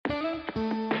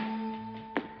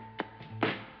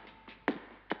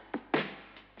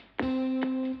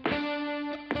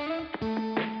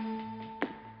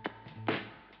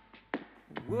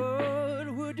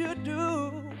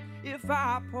if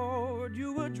I poured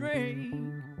you a drink,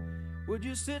 would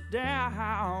you sit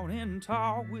down and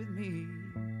talk with me?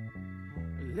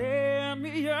 Lend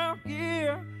me your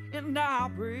ear and I'll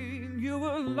bring you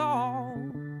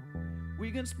along. We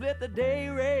can split the day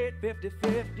rate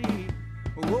 50-50.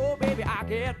 Oh, baby, I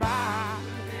get by.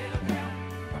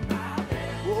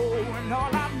 Oh, and all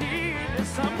I need is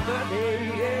somebody,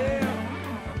 yeah.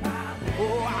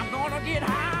 Oh, I'm gonna get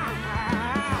high.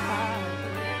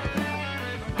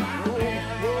 Oh,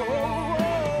 oh, oh,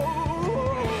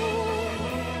 oh.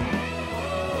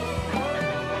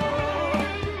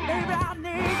 Baby, I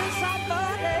need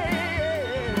somebody.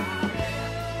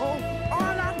 Oh,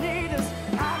 all I need is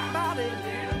somebody.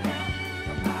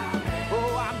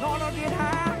 Oh, I'm gonna get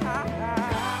high.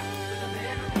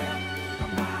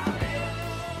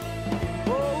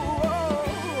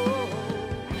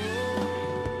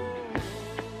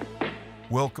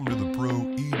 Welcome to the Pro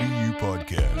EDU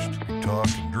podcast. We talk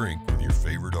and drink with your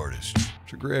favorite artists.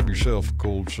 So grab yourself a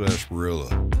cold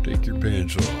sarsaparilla, take your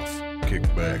pants off, kick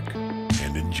back,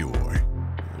 and enjoy. I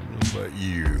don't know about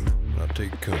you, I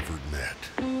take comfort in that.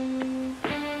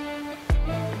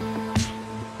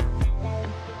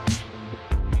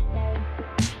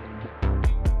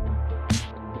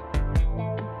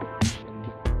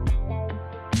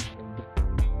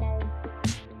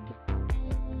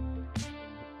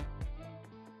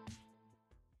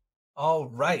 All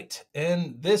right.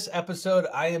 In this episode,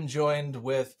 I am joined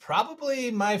with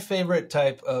probably my favorite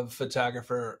type of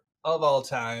photographer of all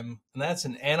time, and that's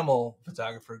an animal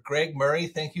photographer. Greg Murray,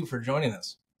 thank you for joining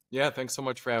us. Yeah, thanks so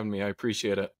much for having me. I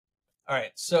appreciate it. All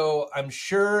right. So I'm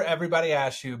sure everybody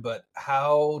asked you, but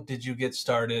how did you get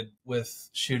started with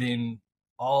shooting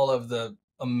all of the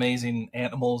amazing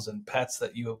animals and pets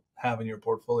that you have in your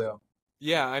portfolio?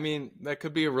 Yeah, I mean, that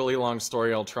could be a really long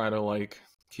story. I'll try to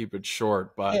keep it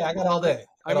short, but hey, I got all day.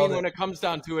 When it comes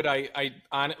down to it,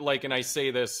 and I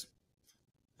say this,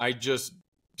 I just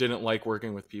didn't like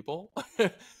working with people,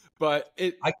 but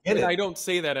I get it. I don't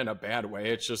say that in a bad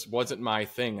way. It just wasn't my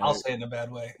thing. I'll say it in a bad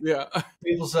way. Yeah.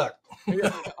 People suck.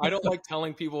 Yeah, I don't like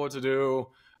telling people what to do.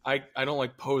 I don't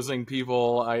like posing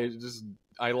people.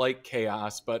 I like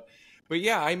chaos, but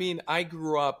yeah, I mean, I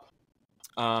grew up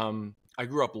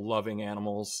loving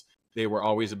animals. They were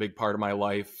always a big part of my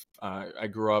life. I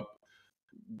grew up,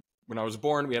 when I was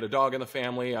born, we had a dog in the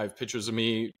family. I have pictures of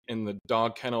me in the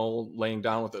dog kennel laying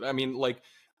down with it. I mean,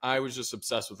 I was just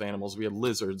obsessed with animals. We had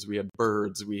lizards, we had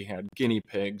birds, we had guinea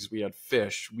pigs, we had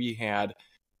fish. We had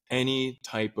any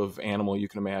type of animal you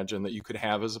can imagine that you could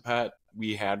have as a pet,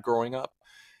 we had growing up.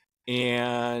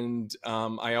 And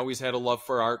I always had a love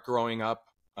for art growing up.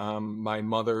 My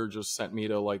mother just sent me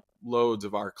to loads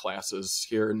of art classes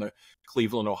here in the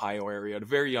Cleveland, Ohio area at a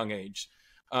very young age.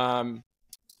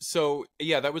 So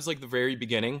yeah, that was the very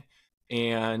beginning.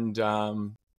 And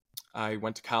I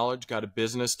went to college, got a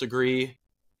business degree,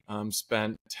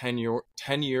 spent 10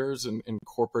 years in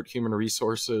corporate human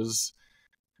resources,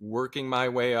 working my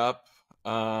way up,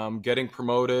 getting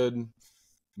promoted,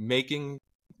 making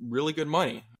really good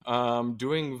money,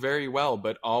 doing very well,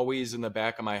 but always in the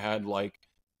back of my head, I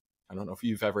don't know if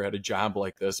you've ever had a job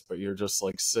like this, but you're just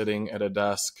sitting at a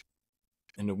desk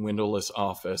in a windowless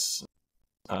office.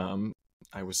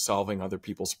 I was solving other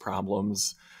people's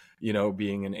problems,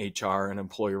 being in HR and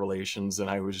employee relations, and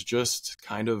I was just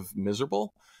kind of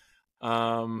miserable.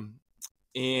 And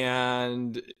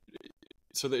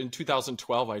so in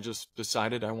 2012, I just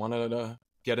decided I wanted to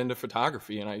get into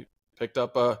photography, and I picked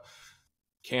up a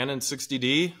Canon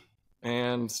 60D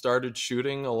and started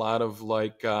shooting a lot of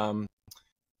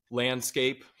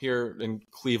landscape here in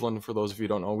Cleveland. For those of you who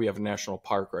don't know, we have a national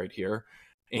park right here.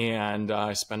 And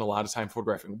I spend a lot of time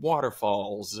photographing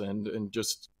waterfalls and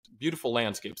just beautiful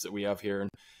landscapes that we have here, and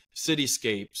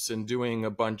cityscapes, and doing a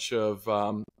bunch of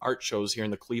art shows here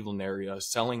in the Cleveland area,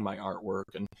 selling my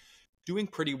artwork and doing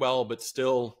pretty well, but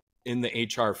still in the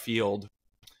HR field.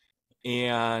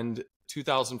 And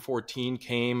 2014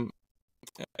 came,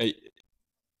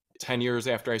 10 years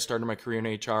after I started my career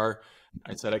in HR.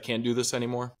 I said, I can't do this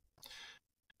anymore.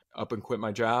 Up and quit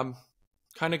my job.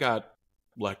 Kind of got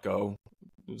let go.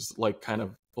 It was kind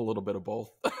of a little bit of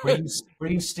both. Were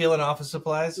you stealing office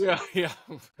supplies? Yeah.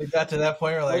 We got to that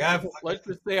point where let's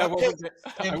just say I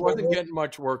wasn't getting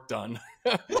much work done.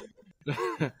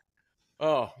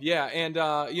 Oh yeah, and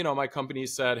my company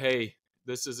said, hey,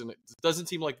 this doesn't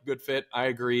seem like a good fit. I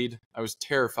agreed. I was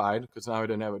terrified because now I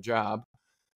didn't have a job,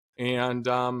 and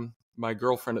my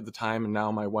girlfriend at the time, and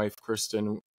now my wife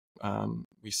Kristen,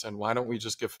 we said, why don't we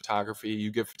just give photography?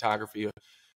 You give photography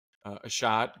a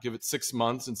shot, give it 6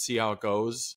 months and see how it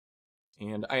goes.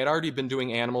 And I had already been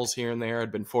doing animals here and there.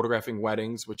 I'd been photographing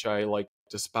weddings, which I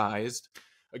despised.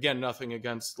 Again, nothing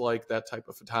against like that type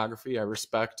of photography. I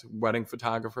respect wedding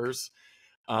photographers.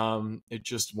 It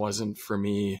just wasn't for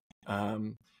me.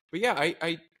 But yeah,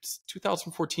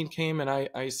 2014 came and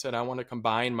I said, I want to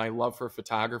combine my love for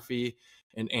photography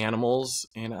and animals,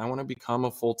 and I want to become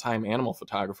a full-time animal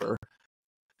photographer.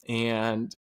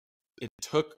 And it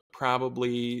took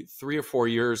probably 3 or 4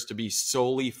 years to be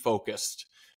solely focused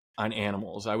on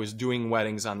animals. I was doing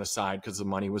weddings on the side because the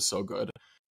money was so good.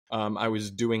 I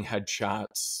was doing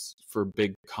headshots for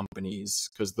big companies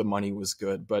because the money was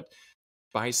good. But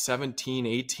by 17,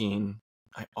 18,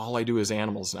 all I do is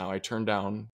animals now. I turn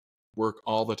down work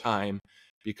all the time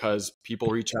because people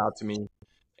reach out to me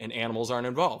and animals aren't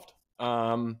involved.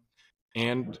 And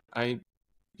I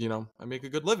make a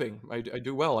good living. I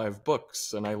do well. I have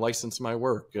books and I license my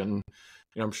work, and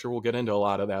I'm sure we'll get into a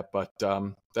lot of that. But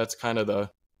that's kind of the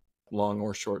long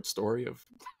or short story of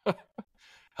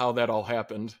how that all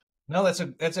happened. No, that's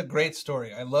a great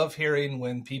story. I love hearing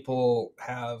when people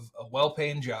have a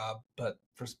well-paying job, but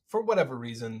for whatever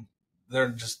reason,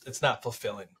 it's not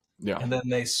fulfilling. Yeah. And then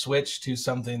they switch to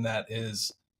something that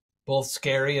is both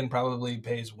scary and probably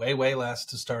pays way, way less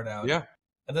to start out. Yeah.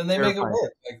 And then they make it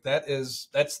work. Like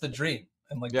that's the dream.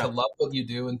 And like to love what you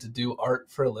do and to do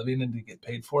art for a living and to get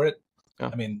paid for it. Yeah.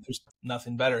 I mean, there's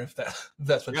nothing better if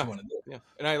that's what you want to do. Yeah.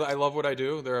 And I love what I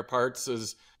do. There are parts,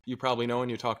 as you probably know when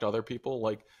you talk to other people,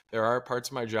 like there are parts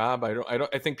of my job.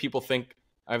 I think people think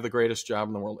I have the greatest job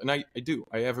in the world. And I do.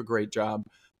 I have a great job.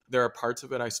 There are parts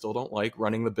of it I still don't like.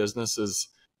 Running the business is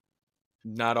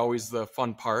not always the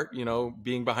fun part.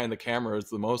 Being behind the camera is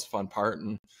the most fun part.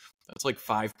 And that's like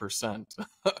 5%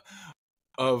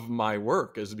 of my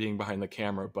work is being behind the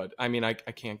camera. But I mean, I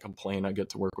can't complain. I get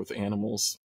to work with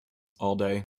animals all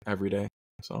day, every day.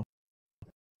 So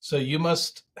you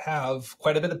must have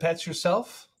quite a bit of pets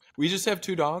yourself? We just have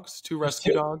 2 dogs, 2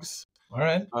 rescue dogs. All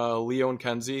right. Leo and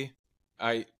Kenzie.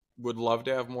 I would love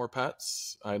to have more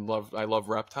pets. I love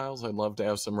reptiles. I'd love to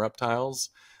have some reptiles.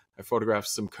 I photographed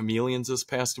some chameleons this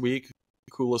past week.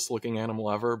 Coolest looking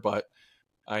animal ever, but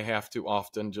I have to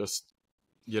often just,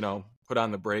 put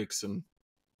on the brakes, and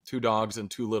 2 dogs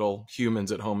and 2 little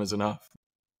humans at home is enough.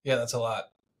 Yeah, that's a lot.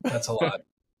 That's a lot.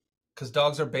 Because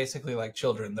dogs are basically like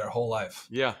children their whole life.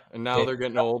 Yeah, and now they're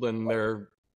getting old and they're,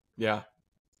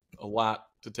 a lot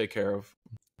to take care of.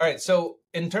 All right, so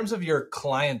in terms of your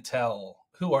clientele,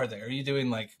 who are they? Are you doing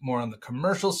like more on the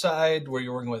commercial side where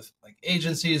you're working with like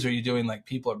agencies? Or are you doing like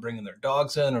people are bringing their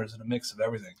dogs in, or is it a mix of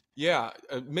everything? Yeah,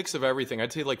 a mix of everything.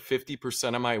 I'd say like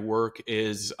 50% of my work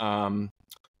is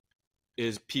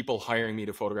people hiring me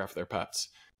to photograph their pets.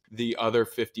 The other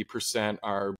 50%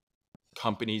 are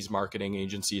companies, marketing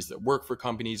agencies that work for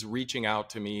companies reaching out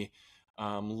to me,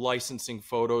 licensing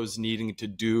photos, needing to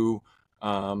do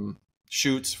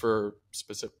shoots for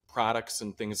specific products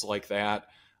and things like that.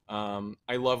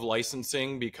 I love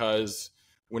licensing because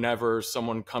whenever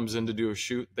someone comes in to do a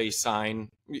shoot, I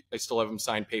still have them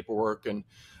sign paperwork and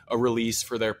a release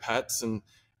for their pets. And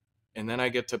then I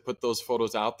get to put those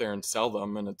photos out there and sell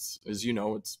them. And it's, as you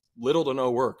know, it's little to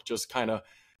no work, just kind of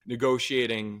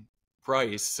negotiating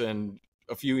price and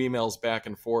a few emails back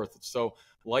and forth. So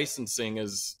licensing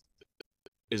is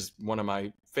one of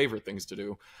my favorite things to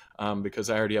do, because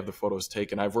I already have the photos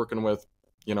taken. I've working with,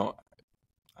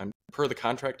 I'm per the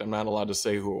contract, I'm not allowed to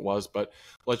say who it was, but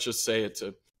let's just say it's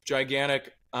a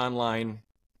gigantic online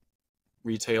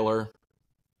retailer.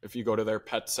 If you go to their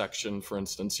pet section, for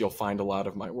instance, you'll find a lot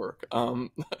of my work.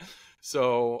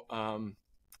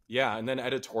 Yeah, and then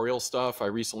editorial stuff. I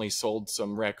recently sold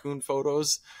some raccoon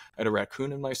photos. I had a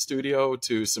raccoon in my studio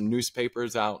to some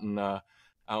newspapers out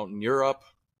in Europe.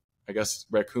 I guess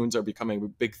raccoons are becoming a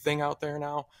big thing out there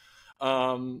now.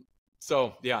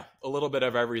 So yeah, a little bit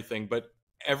of everything. But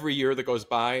every year that goes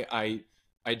by,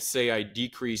 I'd say I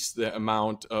decrease the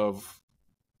amount of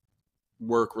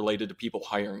work related to people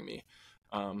hiring me.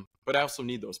 But I also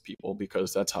need those people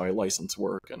because that's how I license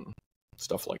work and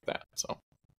stuff like that. So.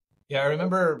 Yeah, I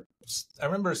remember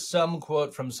some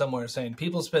quote from somewhere saying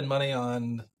people spend money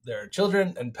on their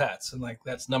children and pets, and like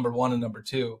that's number 1 and number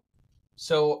 2.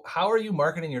 So how are you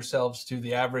marketing yourselves to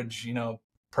the average,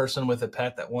 person with a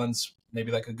pet that wants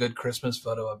maybe like a good Christmas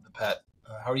photo of the pet?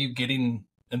 How are you getting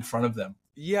in front of them?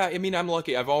 Yeah, I mean, I'm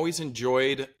lucky. I've always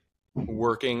enjoyed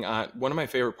working on, one of my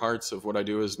favorite parts of what I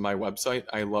do is my website.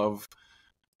 I love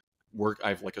work. I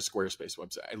have like a Squarespace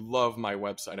website. I love my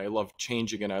website. I love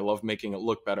changing it. I love making it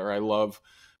look better. I love,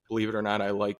 believe it or not, I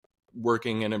like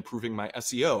working and improving my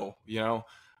SEO.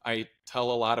 I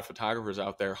tell a lot of photographers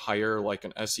out there, hire like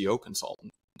an SEO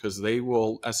consultant, because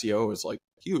SEO is like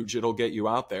huge. It'll get you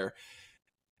out there.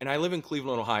 And I live in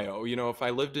Cleveland, Ohio. If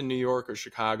I lived in New York or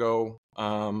Chicago,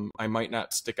 I might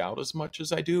not stick out as much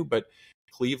as I do, but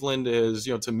Cleveland is,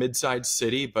 it's a mid-sized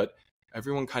city, but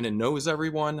everyone kind of knows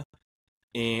everyone.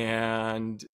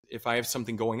 And if I have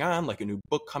something going on, like a new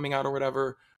book coming out or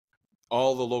whatever,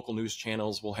 all the local news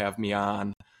channels will have me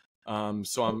on.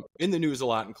 So I'm in the news a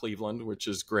lot in Cleveland, which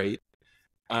is great.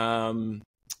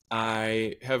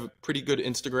 I have a pretty good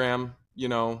Instagram,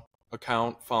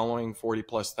 account following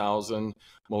 40,000+.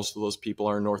 Most of those people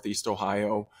are in Northeast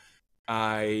Ohio.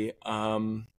 I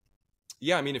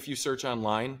mean, if you search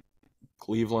online,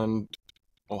 Cleveland,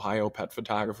 Ohio pet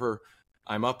photographer,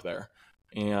 I'm up there.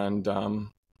 And,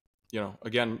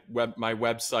 again, my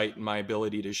website and my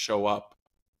ability to show up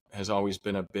has always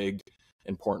been a big,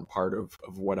 important part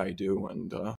of what I do.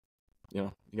 And,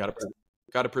 you got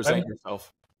to present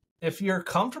yourself. If you're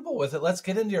comfortable with it, let's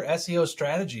get into your SEO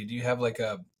strategy. Do you have like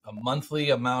a monthly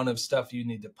amount of stuff you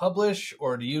need to publish,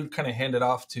 or do you kind of hand it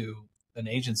off to an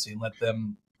agency and let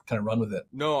them kind of run with it?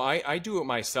 No, I do it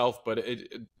myself, but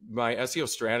my SEO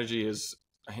strategy is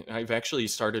I've actually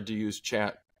started to use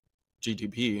Chat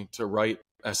GTP to write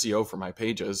SEO for my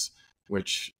pages,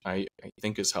 which I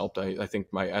think has helped. I think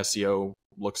my SEO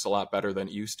looks a lot better than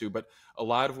it used to, but a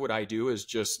lot of what I do is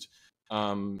just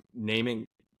naming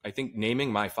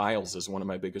my files is one of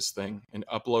my biggest thing, and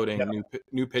uploading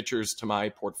new pictures to my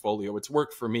portfolio. It's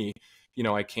worked for me.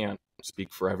 I can't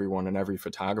speak for everyone and every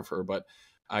photographer, but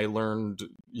I learned,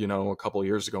 a couple of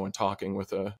years ago in talking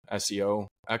with a SEO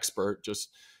expert, just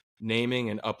naming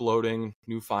and uploading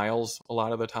new files a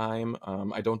lot of the time.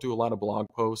 I don't do a lot of blog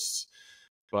posts,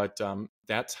 but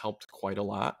that's helped quite a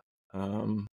lot.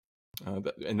 And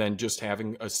then just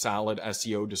having a solid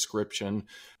SEO description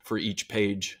for each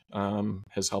page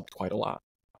has helped quite a lot.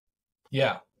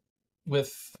 Yeah.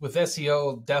 With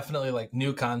SEO, definitely like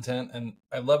new content. And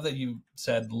I love that you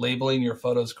said labeling your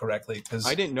photos correctly, because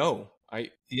I didn't know.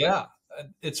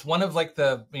 It's one of like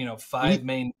the 5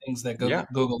 main things that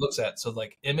Google looks at. So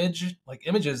like images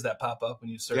that pop up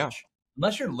when you search,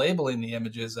 unless you're labeling the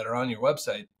images that are on your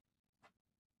website,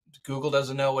 Google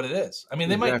doesn't know what it is. I mean,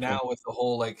 they might now with the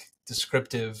whole like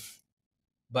descriptive,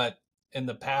 but in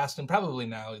the past and probably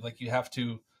now, like you have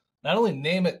to not only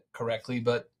name it correctly,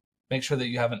 but make sure that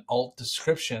you have an alt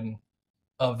description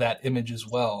of that image as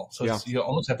well. So you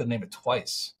almost have to name it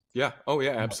twice. Yeah. Oh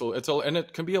yeah, absolutely. And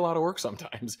it can be a lot of work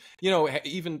sometimes,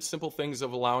 even simple things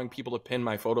of allowing people to pin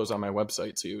my photos on my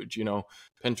website's huge,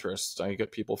 Pinterest, I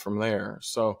get people from there.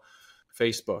 So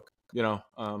Facebook,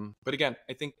 but again,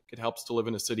 I think it helps to live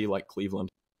in a city like Cleveland.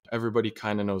 Everybody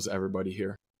kind of knows everybody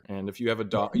here. And if you have a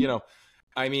dog,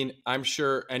 I mean, I'm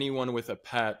sure anyone with a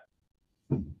pet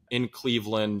in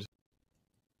Cleveland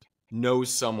knows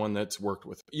someone that's worked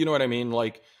with, you know what I mean?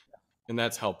 Like, and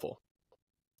that's helpful.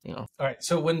 All right.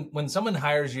 So when someone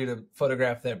hires you to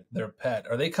photograph their pet,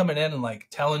 are they coming in and like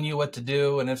telling you what to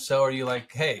do? And if so, are you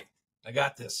like, hey, I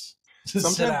got this.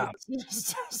 Just sit down.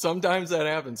 Sometimes that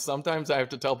happens. Sometimes I have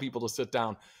to tell people to sit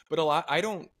down, but I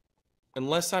don't,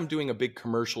 unless I'm doing a big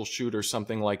commercial shoot or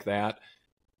something like that,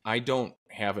 I don't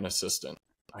have an assistant.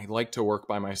 I like to work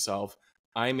by myself.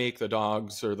 I make the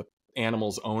dogs or the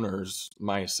animals owners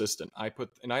my assistant.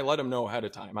 And I let them know ahead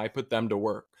of time. I put them to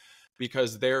work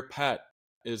because their pet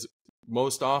is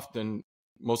most often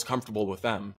most comfortable with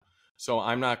them. So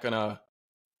I'm not going to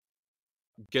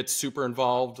get super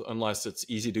involved unless it's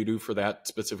easy to do for that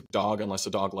specific dog, unless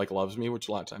a dog like loves me, which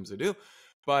a lot of times they do.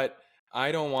 But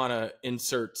I don't want to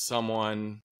insert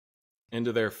someone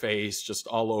into their face just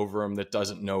all over them that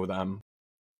doesn't know them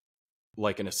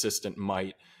like an assistant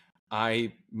might.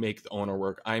 I make the owner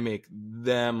work. I make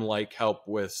them like help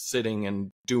with sitting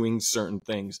and doing certain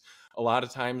things. A lot of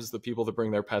times the people that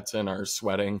bring their pets in are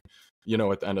sweating,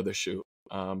 at the end of the shoot.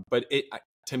 But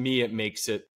to me, it makes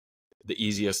it the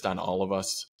easiest on all of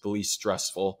us, the least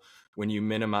stressful. When you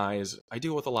minimize, I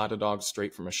deal with a lot of dogs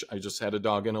straight from I just had a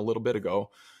dog in a little bit ago,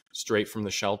 straight from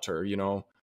the shelter,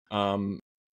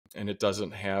 and it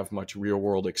doesn't have much real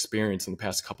world experience in the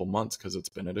past couple months because it's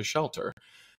been at a shelter,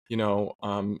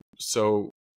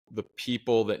 so the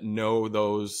people that know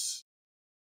those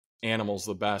animals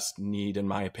the best need, in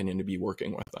my opinion, to be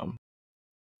working with them.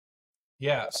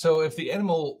 Yeah. So if the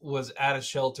animal was at a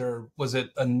shelter, was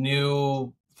it a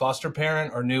new foster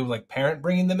parent or new like parent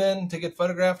bringing them in to get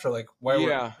photographed, or like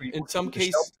why? In some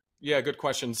cases, good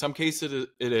question. In some cases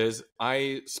it is.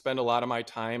 I spend a lot of my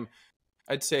time,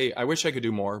 I'd say, I wish I could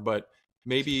do more, but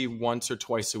maybe once or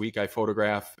twice a week I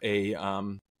photograph a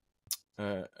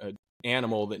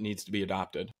animal that needs to be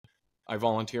adopted. I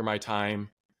volunteer my time.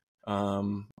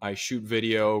 I shoot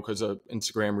video because an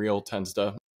Instagram reel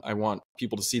I want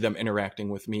people to see them interacting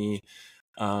with me.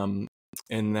 And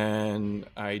then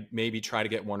I maybe try to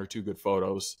get 1 or 2 good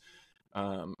photos.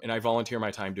 And I volunteer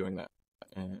my time doing that.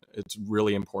 And it's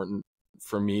really important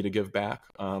for me to give back.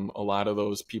 A lot of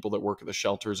those people that work at the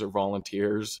shelters are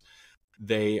volunteers.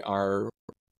 They are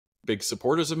big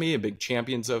supporters of me and big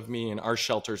champions of me. And our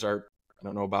shelters are, I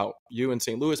don't know about you in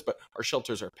St. Louis, but our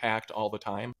shelters are packed all the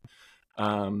time.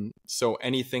 So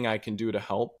anything I can do to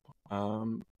help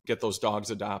get those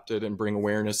dogs adopted and bring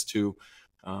awareness to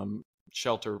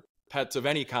shelter pets of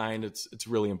any kind, it's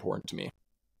really important to me.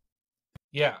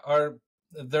 Yeah,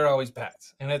 they're always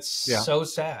packed, and it's so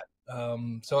sad.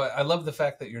 So I love the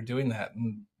fact that you're doing that,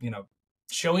 and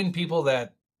showing people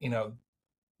that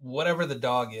whatever the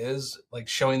dog is, like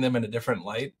showing them in a different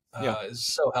light is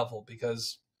so helpful,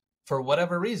 because for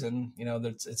whatever reason,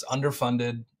 it's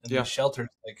underfunded, and the shelters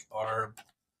are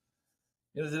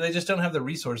they just don't have the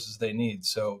resources they need.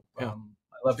 So I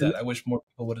love that. I wish more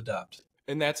people would adopt.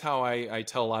 And that's how I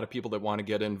tell a lot of people that want to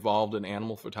get involved in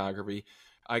animal photography.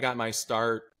 I got my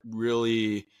start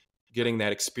really getting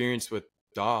that experience with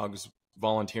dogs,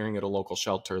 volunteering at a local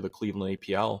shelter, the Cleveland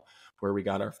APL, where we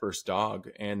got our first dog.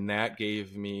 And that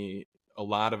gave me a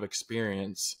lot of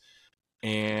experience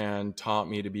and taught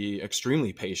me to be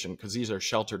extremely patient, because these are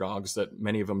shelter dogs that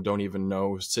many of them don't even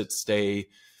know sit, stay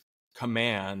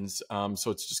commands.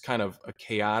 So it's just kind of a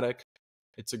chaotic.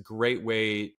 It's a great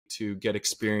way to get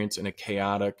experience in a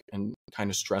chaotic and kind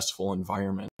of stressful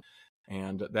environment.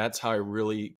 And that's how I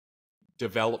really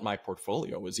developed my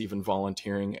portfolio, was even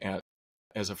volunteering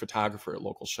as a photographer at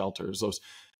local shelters.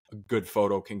 A good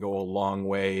photo can go a long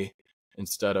way,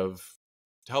 instead of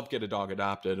to help get a dog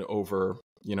adopted over,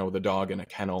 the dog in a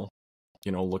kennel,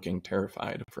 looking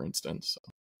terrified, for instance.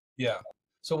 Yeah.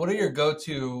 So what are your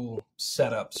go-to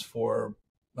setups for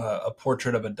a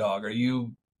portrait of a dog? Are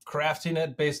you crafting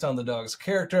it based on the dog's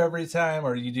character every time,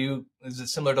 or is it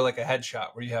similar to like a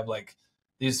headshot where you have like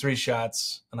these 3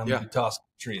 shots and I'm going to be tossing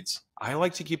treats? I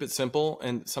like to keep it simple,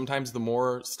 and sometimes the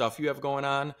more stuff you have going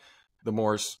on, the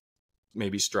more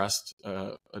maybe stressed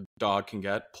a dog can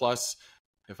get. Plus,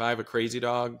 if I have a crazy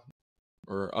dog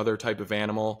or other type of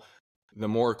animal, the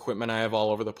more equipment I have all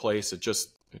over the place, it's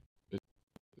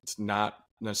not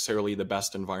necessarily the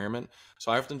best environment.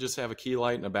 So I often just have a key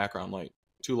light and a background light,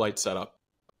 2 light setup.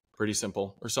 Pretty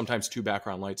simple. Or sometimes 2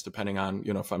 background lights, depending on,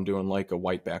 if I'm doing like a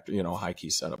white back, high key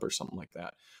setup or something like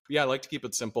that. But yeah, I like to keep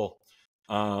it simple.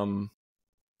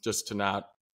 Just to not,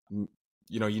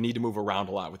 you need to move around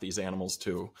a lot with these animals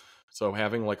too. So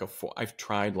having like I've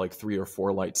tried like 3 or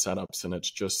 4 light setups, and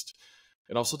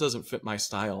it also doesn't fit my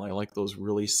style. I like those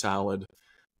really solid,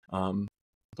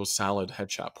 those solid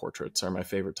headshot portraits are my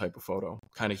favorite type of photo.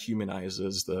 Kind of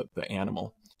humanizes the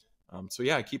animal. So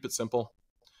yeah, I keep it simple.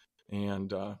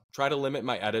 And try to limit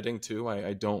my editing too.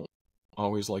 I don't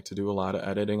always like to do a lot of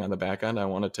editing on the back end. I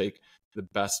want to take the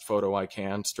best photo I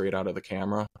can straight out of the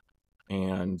camera,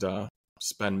 and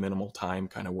spend minimal time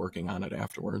kind of working on it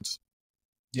afterwards.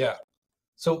 Yeah.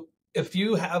 So if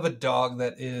you have a dog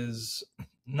that is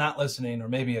not listening or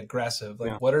maybe aggressive,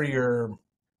 like what are your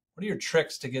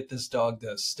tricks to get this dog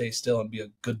to stay still and be a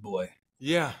good boy?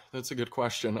 Yeah, that's a good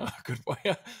question. Good boy.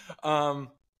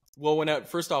 Well, when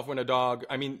a dog,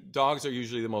 dogs are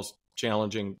usually the most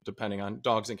challenging, depending on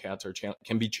dogs and cats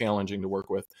can be challenging to work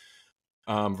with,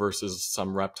 versus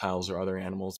some reptiles or other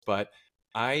animals. But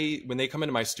when they come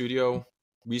into my studio,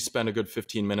 we spend a good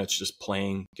 15 minutes just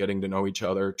playing, getting to know each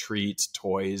other, treats,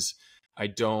 toys. I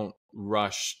don't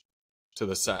rush to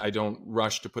the set. I don't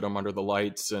rush to put them under the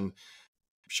lights and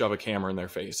shove a camera in their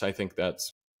face. I think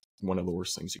that's one of the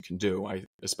worst things you can do.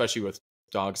 Especially with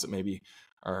dogs that maybe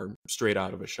are straight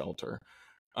out of a shelter.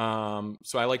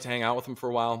 So I like to hang out with them for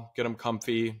a while, get them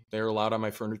comfy. They're allowed on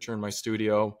my furniture in my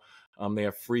studio. They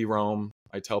have free roam.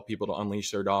 I tell people to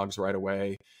unleash their dogs right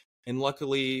away. And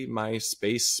luckily, my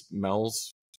space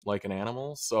smells like an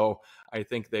animal. So I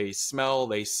think they smell,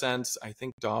 they sense. I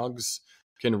think dogs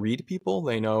can read people.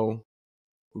 They know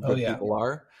who good people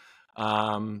are.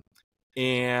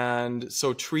 And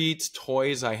so treats,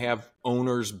 toys, I have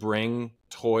owners bring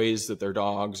toys that their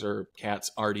dogs or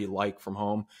cats already like from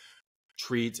home.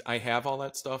 Treats, I have all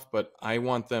that stuff, but I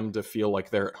want them to feel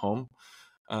like they're at home.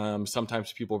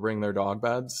 Sometimes people bring their dog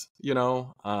beds,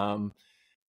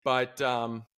 but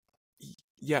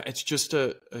yeah, it's just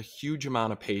a huge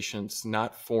amount of patience,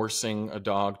 not forcing a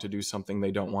dog to do something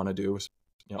they don't want to do.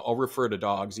 I'll refer to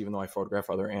dogs, even though I photograph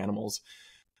other animals,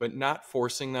 but not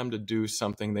forcing them to do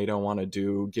something they don't want to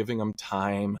do, giving them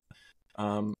time.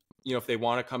 If they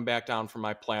want to come back down from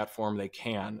my platform, they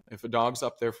can. If a dog's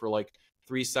up there for like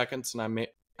 3 seconds and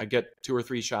I get 2 or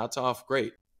 3 shots off,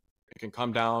 great. I can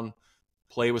come down,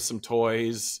 play with some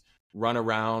toys, run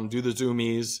around, do the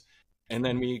zoomies, and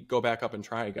then we go back up and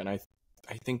try again. I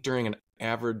I think during an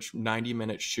average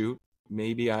 90-minute shoot,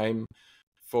 maybe I'm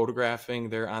photographing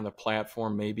there on the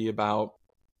platform, maybe about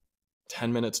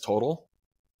 10 minutes total.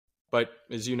 But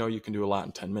as you know, you can do a lot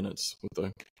in 10 minutes with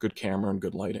a good camera and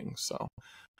good lighting. So,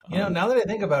 now that I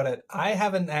think about it, I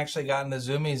haven't actually gotten to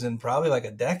zoomies in probably like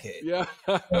a decade. yeah.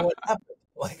 What happened?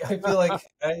 Like, I feel like,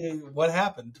 what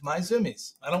happened to my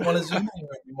zoomies? I don't want to zoom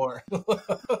anymore.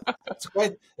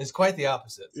 It's quite the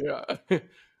opposite. Yeah.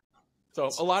 So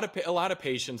a lot of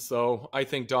patience, though. I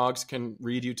think dogs can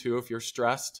read you too. If you're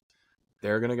stressed,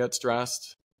 they're going to get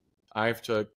stressed. I have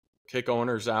to kick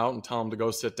owners out and tell them to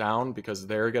go sit down because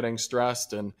they're getting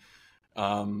stressed and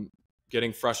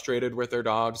getting frustrated with their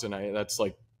dogs. And that's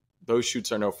like, those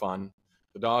shoots are no fun.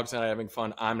 The dog's not having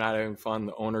fun. I'm not having fun.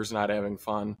 The owner's not having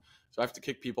fun. So I have to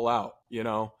kick people out,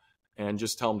 and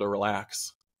just tell them to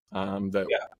relax. I'm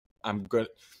good.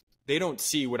 They don't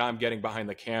see what I'm getting behind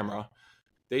the camera.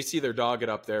 They see their dog get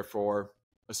up there for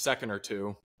a second or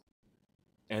two,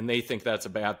 and they think that's a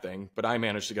bad thing. But I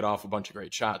managed to get off a bunch of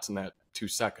great shots in that 2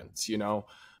 seconds, So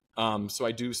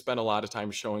I do spend a lot of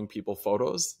time showing people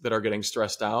photos that are getting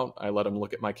stressed out. I let them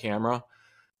look at my camera,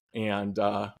 and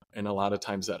a lot of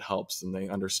times that helps, and they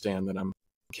understand that I'm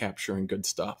capturing good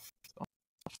stuff.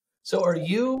 So are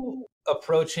you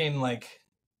approaching like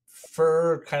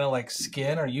fur kind of like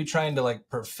skin? Are you trying to like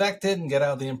perfect it and get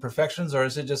out the imperfections, or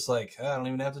is it just like, I don't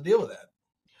even have to deal with that?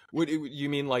 What you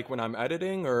mean, like when I'm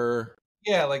editing, or?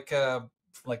 Yeah, like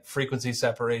frequency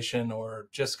separation, or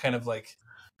just kind of like,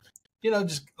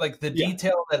 just like the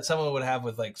detail that someone would have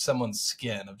with like someone's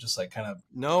skin of just like kind of.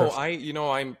 No, perfect.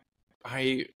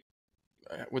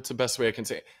 what's the best way I can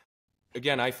say it?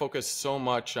 Again, I focus so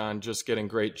much on just getting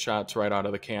great shots right out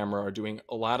of the camera, or doing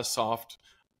a lot of soft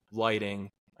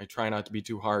lighting. I try not to be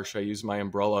too harsh. I use my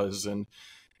umbrellas and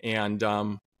I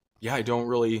don't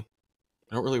really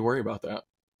worry about that.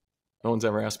 No one's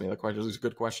ever asked me that question. It's a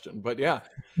good question, but yeah,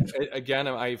 again,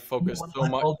 I focus so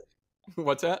much.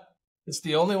 What's that? It's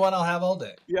the only one I'll have all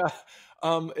day. Yeah.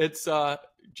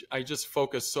 I just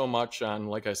focus so much on,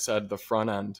 like I said, the front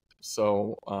end.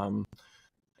 So,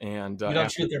 you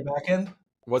don't shoot their back end?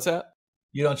 What's that?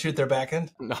 You don't shoot their back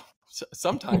end? No.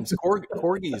 Sometimes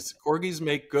corgis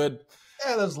make good.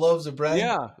 Yeah, those loaves of bread.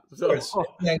 Yeah.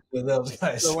 Thanks for those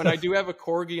guys. So when I do have a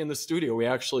corgi in the studio, we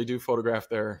actually do photograph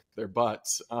their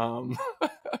butts.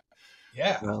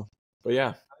 Yeah. But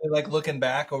yeah. They like looking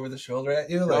back over the shoulder at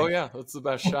you. Like... Oh yeah, that's the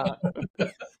best shot.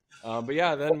 But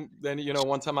yeah, then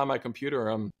once I'm on my computer,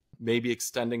 I'm maybe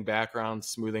extending backgrounds,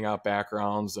 smoothing out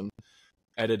backgrounds, and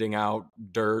editing out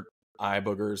dirt, eye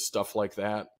boogers, stuff like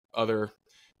that. Other,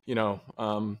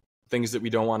 things that we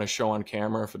don't want to show on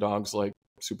camera if a dog's like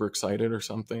super excited or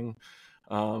something,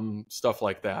 stuff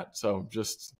like that. So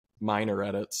just minor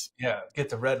edits. Yeah, get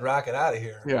the red rocket out of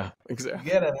here. Yeah,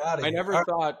 exactly. Get it out of here. I never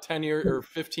thought 10 years or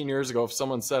 15 years ago, if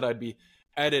someone said I'd be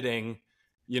editing,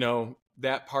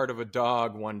 that part of a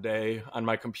dog one day on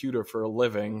my computer for a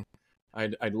living,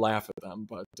 I'd laugh at them.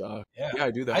 But yeah,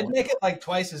 I do that. I'd make it like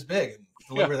twice as big and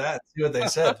deliver that. See what they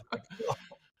said.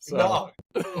 Dog.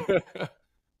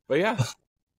 But yeah.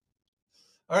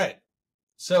 All right.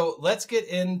 So let's get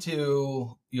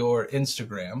into your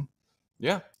Instagram.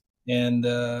 Yeah. And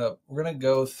we're going to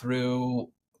go through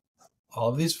all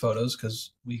of these photos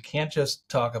because we can't just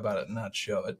talk about it and not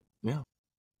show it. Yeah.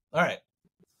 All right.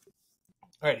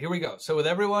 Here we go. So with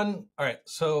everyone, all right.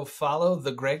 So follow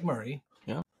the Greg Murray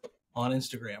on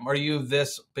Instagram. Are you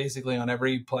this basically on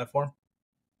every platform?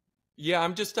 Yeah,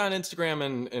 I'm just on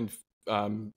Instagram and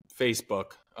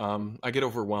Facebook. I get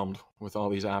overwhelmed with all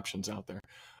these options out there.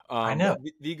 I know.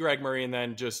 The Greg Murray, and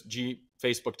then just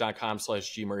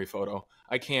facebook.com/GMurrayPhoto.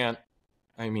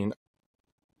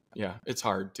 It's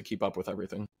hard to keep up with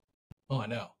everything. Oh, I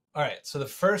know. All right. So the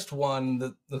first one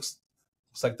that looks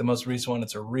like the most recent one,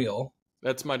 it's a reel.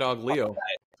 That's my dog, Leo.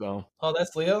 So. Oh,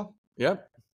 that's Leo? Yep.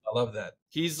 I love that.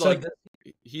 He's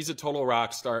he's a total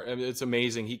rock star. I mean, it's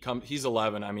amazing. He's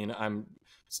 11. I mean, I'm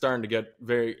starting to get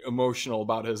very emotional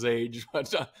about his age,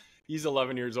 but he's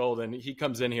 11 years old, and he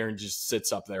comes in here and just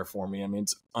sits up there for me. I mean,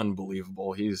 it's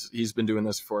unbelievable. He's been doing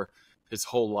this for his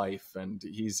whole life, and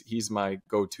he's my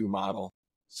go-to model.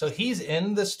 So he's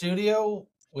in the studio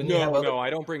when you have No,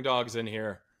 I don't bring dogs in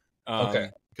here.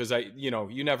 Okay. Because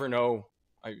you never know.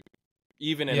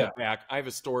 Even in the back, I have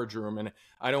a storage room, and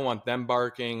I don't want them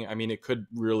barking. I mean, it could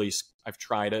really. I've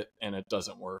tried it, and it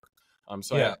doesn't work.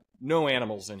 So I have no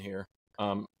animals in here,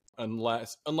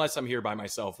 unless I'm here by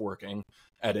myself working,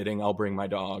 editing. I'll bring my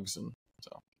dogs, and so.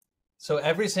 So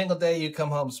every single day you come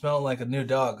home smelling like a new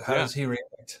dog. How does he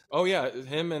react? Oh yeah,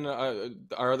 him and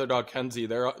our other dog Kenzie.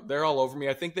 They're all over me.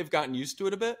 I think they've gotten used to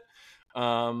it a bit.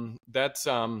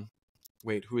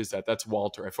 wait, who is that? That's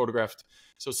Walter. I photographed.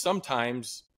 So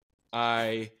sometimes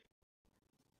I'll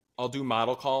do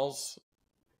model calls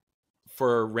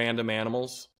for random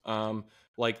animals.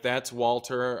 Like that's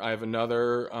Walter. I have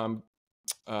another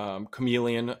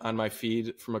chameleon on my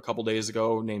feed from a couple days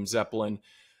ago named Zeppelin.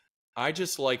 I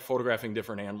just like photographing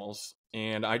different animals.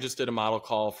 And I just did a model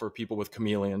call for people with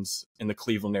chameleons in the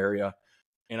Cleveland area.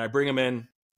 And I bring them in,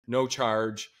 no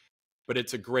charge, but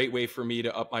it's a great way for me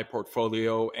to up my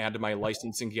portfolio, add to my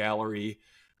licensing gallery.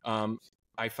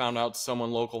 I found out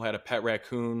someone local had a pet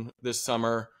raccoon this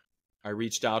summer. I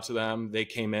reached out to them. They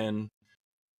came in,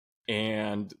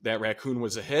 and that raccoon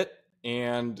was a hit.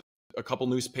 And a couple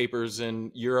newspapers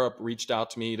in Europe reached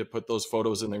out to me to put those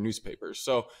photos in their newspapers.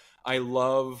 So I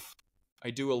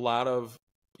do a lot of,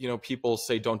 people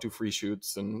say don't do free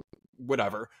shoots and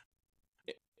whatever.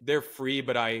 They're free,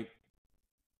 but I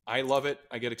love it.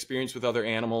 I get experience with other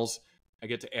animals. I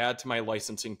get to add to my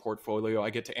licensing portfolio.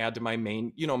 I get to add to my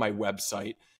main, my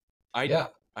website. I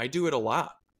do it a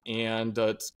lot, and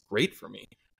it's great for me.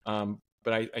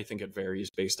 But I think it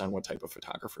varies based on what type of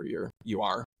photographer you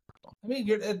are. I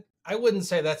mean, I wouldn't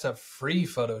say that's a free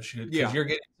photo shoot because you're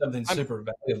getting something super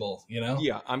valuable,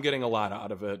 Yeah, I'm getting a lot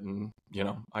out of it. And,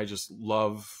 I just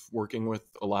love working with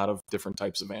a lot of different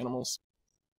types of animals.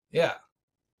 Yeah.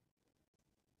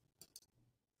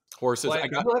 Horses.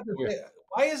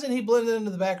 Why isn't he blended into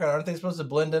the background? Aren't they supposed to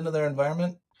blend into their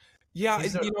environment? Yeah, they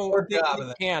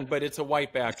can, but it's a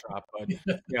white backdrop. But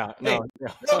yeah, no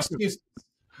excuses.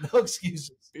 No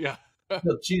excuses. Yeah.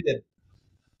 Feel cheated.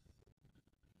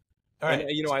 All right.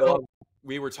 And,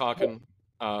 we were talking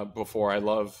before. I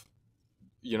love,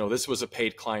 this was a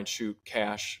paid client shoot,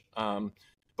 cash.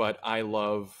 But I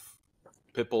love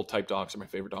pit bull type dogs are my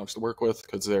favorite dogs to work with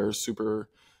because they're super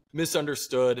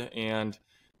misunderstood. And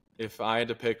if I had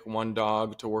to pick one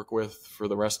dog to work with for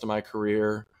the rest of my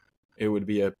career, it would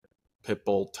be a pit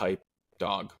bull type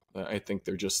dog. I think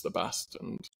they're just the best.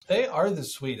 And they are the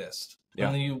sweetest. Yeah.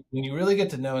 When you really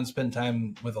get to know and spend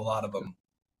time with a lot of them,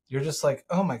 you're just like,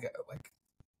 oh my God, like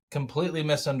completely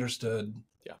misunderstood.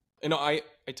 Yeah. I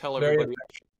tell everybody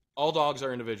all dogs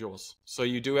are individuals. So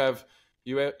you do have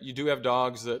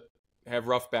dogs that have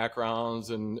rough backgrounds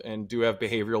and do have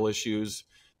behavioral issues,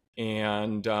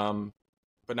 and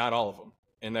but not all of them.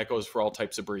 And that goes for all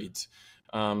types of breeds.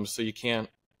 So you can't,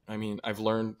 I've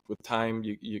learned with time,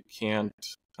 you can't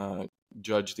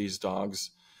judge these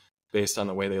dogs based on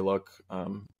the way they look. I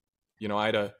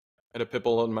had a pit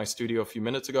bull in my studio a few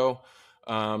minutes ago,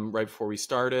 right before we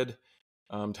started,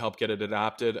 to help get it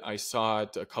adopted. I saw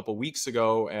it a couple weeks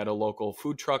ago at a local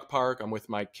food truck park. I'm with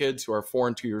my kids who are 4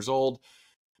 and 2 years old.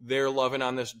 They're loving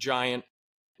on this giant,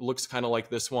 looks kind of like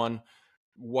this one,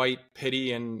 white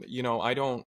pitty. And,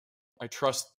 I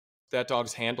trust that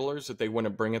dog's handlers that they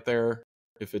wouldn't bring it there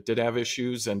if it did have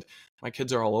issues. And my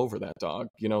kids are all over that dog,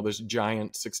 this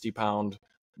giant 60-pound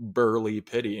burly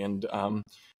pitty. And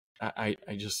I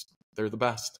just, they're the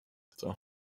best. So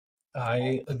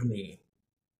I agree.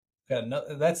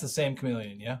 That's the same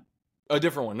chameleon, yeah? A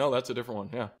different one. No, that's a different one.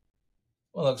 Yeah.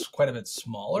 Well, it looks quite a bit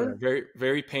smaller. Yeah, very,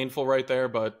 very painful right there,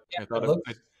 but yeah,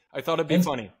 I thought it'd be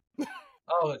funny.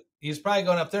 Oh, he's probably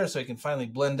going up there so he can finally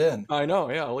blend in. I know.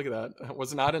 Yeah, look at that. It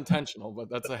was not intentional, but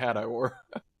that's a hat I wore.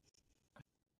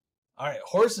 All right,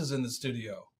 horses in the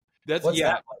studio.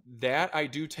 That I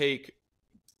do take.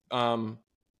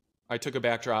 I took a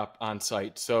backdrop on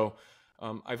site, so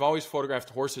I've always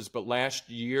photographed horses, but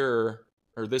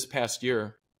this past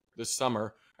year, this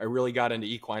summer, I really got into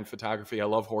equine photography. I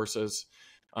love horses.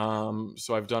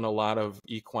 So I've done a lot of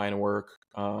equine work.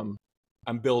 I'm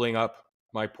building up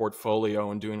my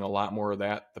portfolio and doing a lot more of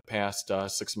that the past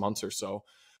 6 months or so.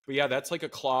 But yeah, that's like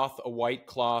a white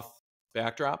cloth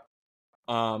backdrop.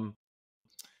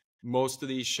 Most of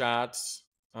these shots,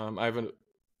 I have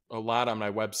a lot on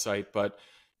my website, but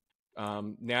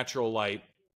natural light.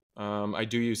 I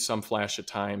do use some flash at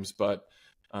times, but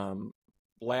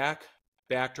black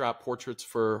backdrop portraits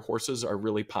for horses are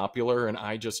really popular, and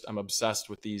I'm obsessed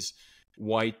with these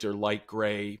white or light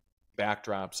gray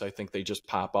backdrops. I think they just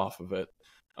pop off of it.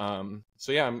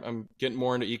 So yeah, I'm getting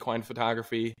more into equine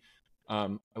photography.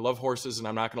 I love horses, and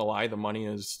I'm not going to lie, the money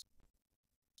is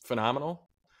phenomenal.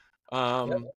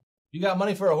 You got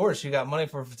money for a horse. You got money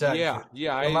for photography.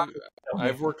 Yeah.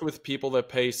 I've worked with people that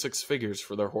pay 6 figures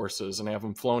for their horses and have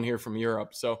them flown here from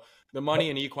Europe. So the money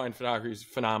in equine photography is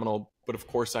phenomenal, but of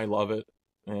course I love it,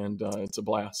 and it's a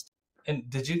blast. And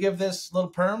did you give this little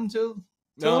perm to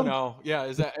No. Yeah.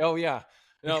 Is that? Oh yeah.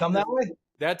 No, come that way?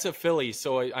 That's a filly.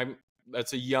 So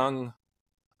that's a young,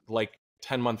 like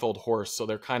 10-month-old horse. So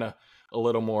they're kind of a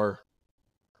little more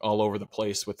all over the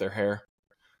place with their hair.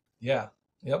 Yeah.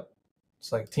 Yep.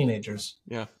 It's like teenagers.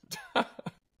 Yeah.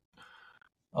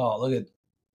 Oh, look at.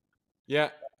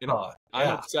 Yeah. You know, Oh, I'm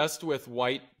yeah. obsessed with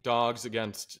white dogs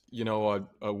against, you know,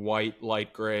 a white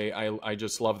light gray. I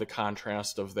just love the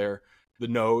contrast of the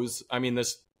nose. I mean,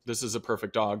 this is a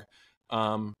perfect dog.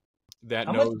 That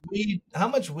How nose.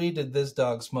 much weed did this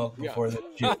dog smoke Yeah. before this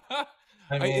shoot?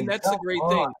 I mean, And that's the great come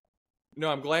thing. on.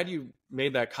 No, I'm glad you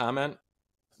made that comment,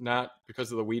 not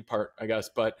because of the weed part, I guess,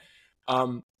 but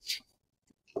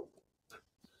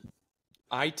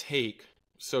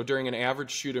so during an average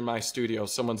shoot in my studio,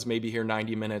 someone's maybe here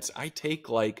 90 minutes. I take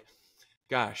like,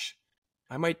 gosh,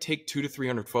 I might take 200 to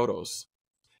 300 photos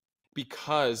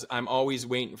because I'm always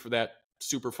waiting for that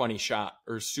super funny shot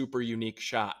or super unique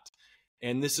shot.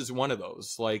 And this is one of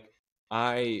those. Like,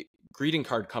 greeting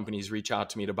card companies reach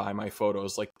out to me to buy my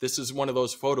photos. Like, this is one of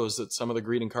those photos that some of the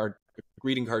greeting card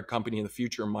company in the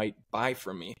future might buy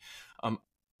from me.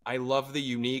 I love the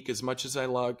unique as much as I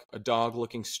love a dog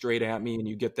looking straight at me and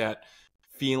you get that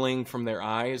feeling from their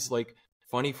eyes. Like,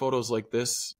 funny photos like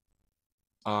this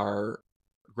are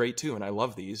great too. And I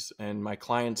love these and my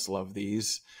clients love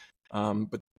these.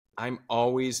 But I'm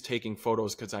always taking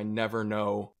photos because I never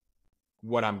know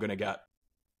what I'm going to get.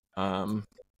 Yeah.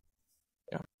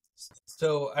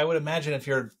 So I would imagine if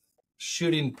you're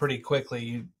shooting pretty quickly,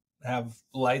 you have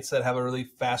lights that have a really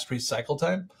fast recycle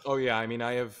time. Oh yeah. I mean,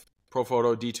 I have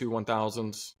Profoto D2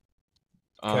 1000s.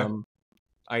 Okay.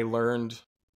 I learned,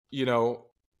 you know,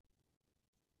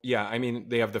 yeah, I mean,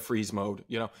 they have the freeze mode,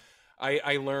 you know,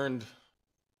 I learned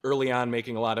early on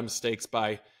making a lot of mistakes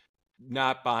by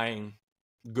not buying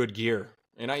good gear.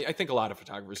 And I think a lot of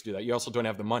photographers do that. You also don't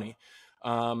have the money.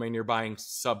 And you're buying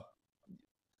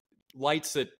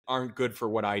lights that aren't good for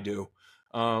what I do.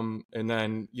 And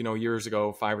then, you know, years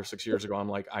ago, 5 or 6 years ago, I'm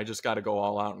like, I just got to go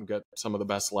all out and get some of the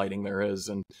best lighting there is.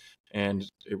 And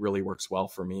it really works well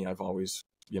for me. I've always,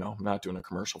 you know, I'm not doing a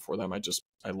commercial for them.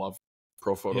 I love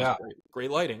Profoto's Yeah.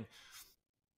 great lighting.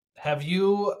 Have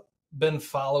you been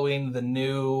following the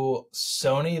new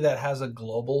Sony that has a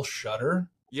global shutter?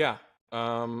 Yeah,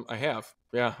 I have.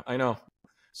 Yeah, I know.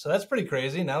 So that's pretty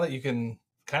crazy now that you can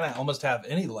kind of almost have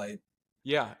any light.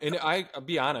 Yeah, and I'll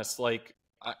be honest, like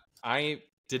I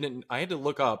had to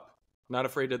look up, not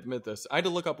afraid to admit this, I had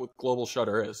to look up what global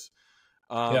shutter is.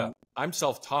 Yeah. I'm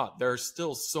self-taught. There are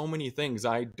still so many things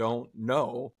I don't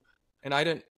know, and I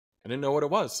didn't know what it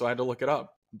was, so I had to look it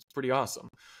up. It's pretty awesome.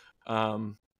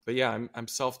 But yeah, I'm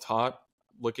self-taught,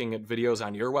 looking at videos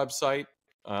on your website,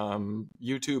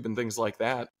 YouTube and things like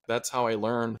that. That's how I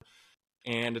learn.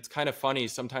 And it's kind of funny.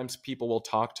 Sometimes people will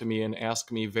talk to me and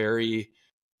ask me very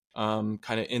kind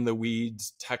of in the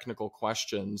weeds technical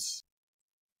questions.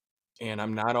 And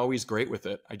I'm not always great with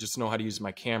it. I just know how to use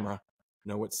my camera,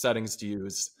 know what settings to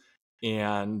use.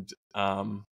 And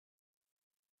I'm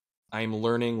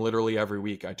learning literally every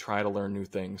week. I try to learn new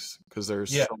things because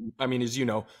there's, I mean, as you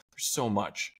know, there's so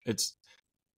much. It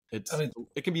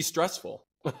can be stressful.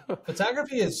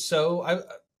 Photography is so,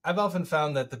 I've often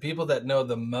found that the people that know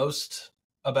the most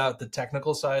about the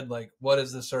technical side, like what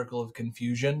is the circle of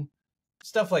confusion,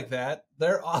 stuff like that,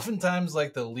 they're oftentimes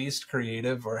like the least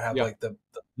creative or have like the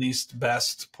least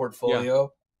best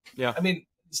portfolio. Yeah. I mean,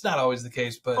 it's not always the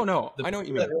case, but I know what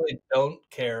you mean. That really don't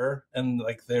care and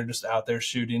like they're just out there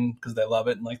shooting because they love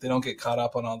it and like they don't get caught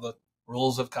up on all the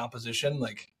rules of composition.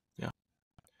 Like,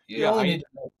 you only need to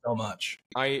know so much.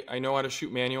 I know how to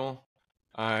shoot manual.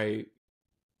 I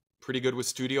pretty good with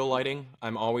studio lighting.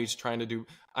 I'm always trying to do.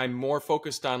 I'm more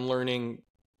focused on learning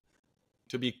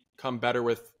to become better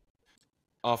with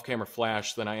off-camera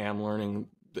flash than I am learning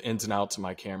the ins and outs of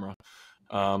my camera.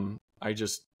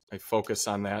 I focus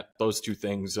on those two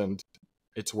things, and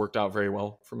it's worked out very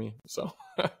well for me. So,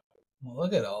 well,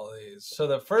 look at all these. So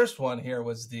the first one here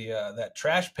was the that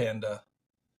trash panda.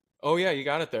 Oh yeah, you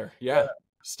got it there. Yeah.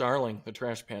 Starling, the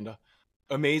trash panda,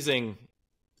 amazing.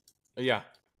 Yeah,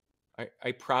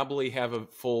 I probably have a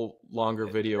full longer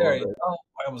video of it. Oh,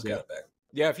 I almost got it back.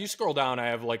 Yeah, if you scroll down, I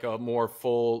have like a more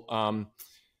full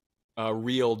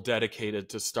reel dedicated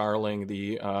to Starling,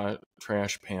 the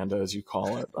trash panda, as you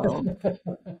call it.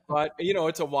 But you know,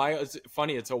 it's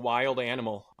funny. It's a wild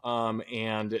animal,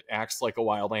 and it acts like a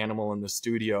wild animal in the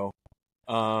studio.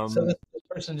 So this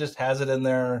person just has it in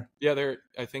there. Yeah,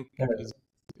 I think.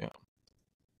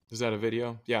 Is that a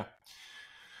video? Yeah.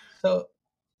 So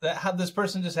how this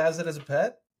person just has it as a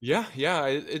pet? Yeah.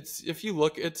 It's, if you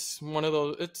look, it's one of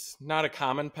those. It's not a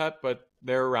common pet, but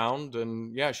they're around.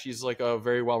 And yeah, she's like a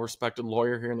very well-respected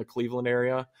lawyer here in the Cleveland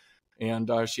area, and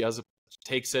she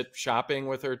takes it shopping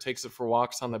with her, takes it for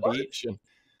walks on the beach. And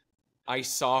I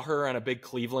saw her on a big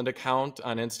Cleveland account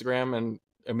on Instagram, and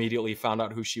immediately found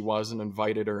out who she was and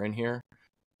invited her in here.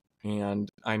 And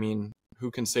I mean,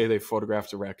 who can say they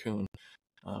photographed a raccoon?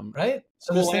 Right.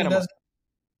 So Cool this thing animal.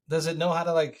 does it know how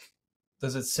to, like,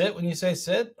 does it sit when you say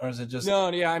sit, or is it just? No,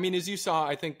 yeah. I mean, as you saw,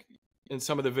 I think in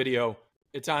some of the video,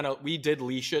 it's on we did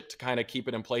leash it to kind of keep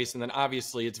it in place. And then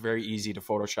obviously it's very easy to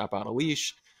Photoshop out a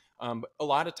leash. But a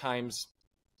lot of times,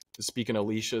 speaking of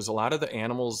leashes, a lot of the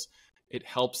animals, it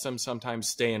helps them sometimes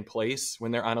stay in place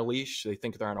when they're on a leash. They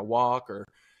think they're on a walk, or,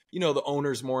 the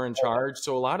owner's more in charge.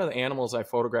 So a lot of the animals I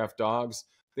photograph, dogs,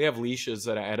 they have leashes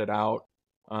that I edit out.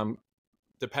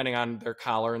 Depending on their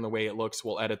collar and the way it looks,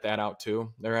 we'll edit that out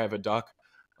too. There I have a duck,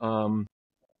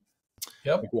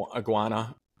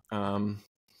 iguana.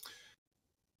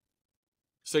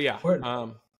 So yeah.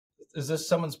 Is this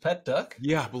someone's pet duck?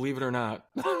 Yeah, believe it or not,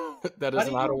 that is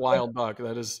not a wild duck.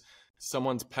 That is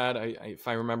someone's pet. If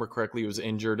I remember correctly, it was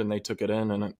injured and they took it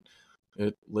in, and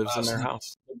it lives in their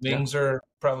house. Wings are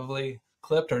probably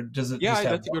clipped, or does it? Yeah,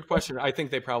 that's a good question. I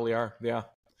think they probably are. Yeah.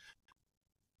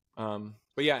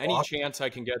 But yeah, any chance I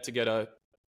can get to get a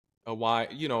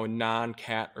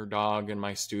non-cat or dog in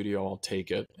my studio, I'll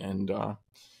take it. And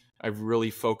I've really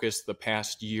focused the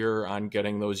past year on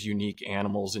getting those unique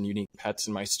animals and unique pets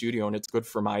in my studio, and it's good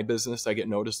for my business. I get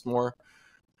noticed more.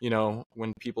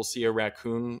 When people see a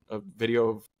raccoon, a video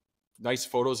of nice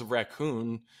photos of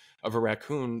a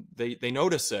raccoon, they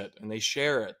notice it and they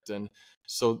share it. And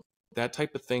so that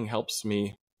type of thing helps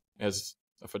me as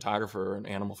a photographer, an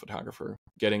animal photographer,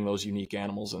 getting those unique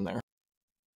animals in there.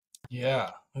 Yeah.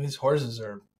 These horses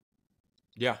are.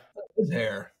 Yeah.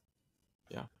 There.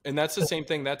 Yeah. And that's the same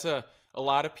thing. That's a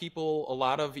lot of people, a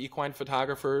lot of equine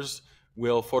photographers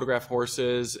will photograph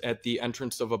horses at the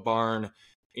entrance of a barn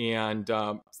and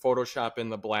Photoshop in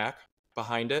the black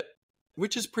behind it,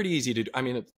 which is pretty easy to do. I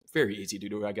mean, it's very easy to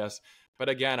do, I guess. But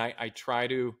again, I try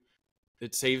to,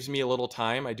 it saves me a little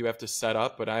time. I do have to set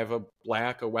up, but I have a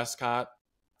Westcott,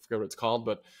 I forget what it's called,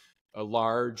 but a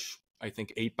large, I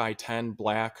think 8x10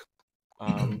 black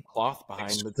cloth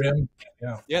behind.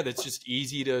 Yeah, that's just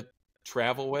easy to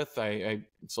travel with.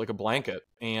 It's like a blanket,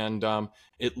 and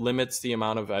it limits the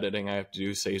amount of editing I have to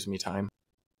do, saves me time.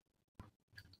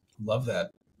 Love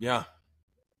that. Yeah.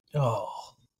 Oh,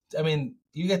 I mean,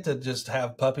 you get to just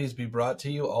have puppies be brought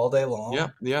to you all day long.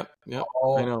 Yeah.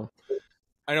 I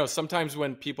know. Sometimes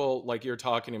when people, like, you're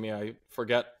talking to me, I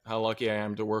forget how lucky I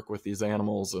am to work with these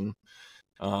animals. And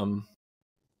a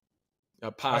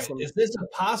possum. Right. Is this a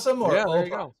possum or? Yeah, there you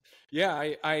go. Yeah,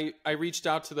 I reached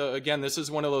out to again, this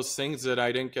is one of those things that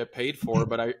I didn't get paid for,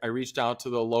 but I reached out to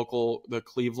the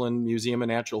Cleveland Museum of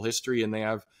Natural History, and they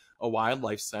have a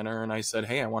wildlife center. And I said,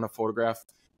 hey, I want to photograph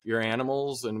your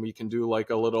animals, and we can do like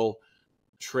a little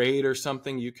trade or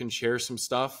something. You can share some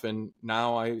stuff. And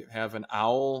now I have an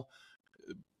owl.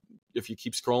 If you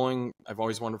keep scrolling, I've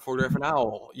always wanted to photograph an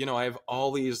owl. I have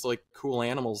all these like cool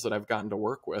animals that I've gotten to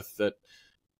work with that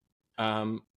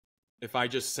if I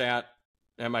just sat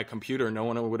at my computer, no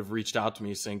one would have reached out to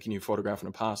me saying, can you photograph an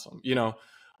opossum,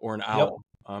 or an owl.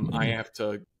 Yep.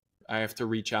 I have to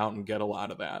reach out and get a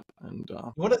lot of that. And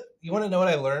you want to know what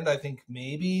I learned? I think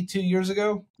maybe 2 years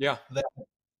ago. Yeah. That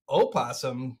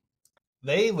opossum,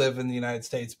 they live in the United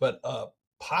States, but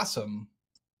possum,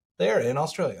 they're in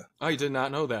Australia. I did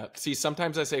not know that. See,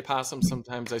 sometimes I say possum,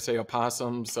 sometimes I say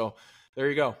opossum. So there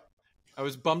you go. I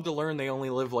was bummed to learn they only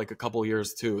live like a couple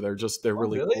years too. They're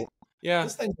really cool. Yeah.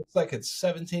 This thing looks like it's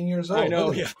 17 years old. I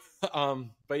know. Yeah.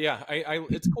 But yeah,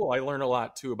 it's cool. I learn a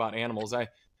lot too about animals. I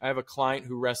have a client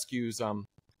who rescues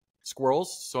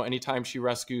squirrels. So anytime she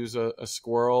rescues a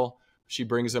squirrel, she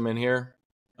brings them in here.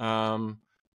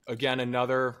 Again,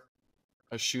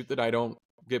 a shoot that I don't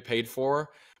get paid for.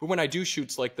 But when I do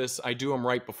shoots like this, I do them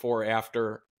right before or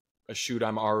after a shoot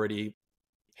I'm already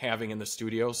having in the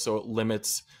studio. So it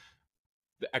limits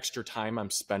the extra time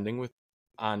I'm spending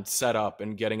on setup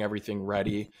and getting everything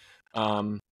ready.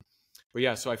 But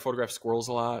yeah, so I photograph squirrels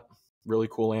a lot. Really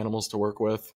cool animals to work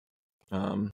with.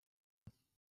 But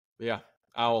yeah,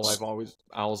 owls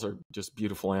are just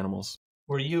beautiful animals.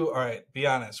 All right, be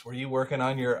honest, were you working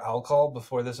on your owl call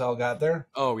before this all got there?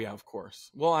 Oh yeah, of course.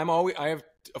 Well, I have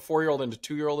a 4-year-old and a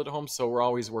 2-year-old at home, so we're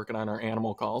always working on our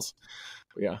animal calls.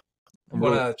 But yeah. You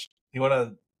want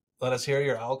to let us hear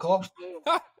your owl call?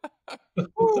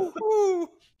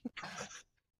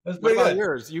 That's pretty good.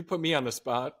 Yours? You put me on the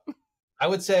spot. I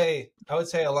would say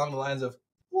along the lines of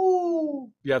woo.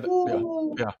 Yeah,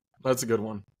 that's a good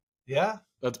one. Yeah,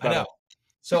 that's better. I know.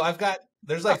 So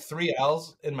there's like 3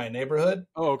 owls in my neighborhood.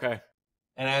 Oh, okay.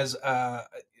 And as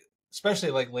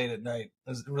especially like late at night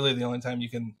is really the only time you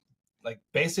can like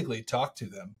basically talk to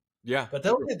them. Yeah. But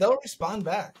they'll respond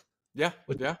back. Yeah.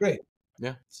 Which is great.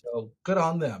 Yeah. So good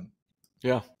on them.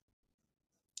 Yeah.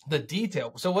 The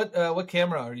detail. So what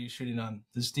camera are you shooting on?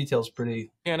 This detail's pretty.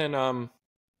 Canon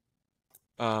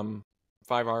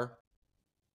 5R,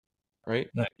 right?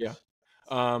 Nice. Yeah.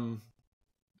 I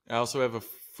also have a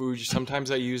Fuji.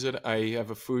 Sometimes I use it. I have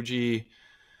a Fuji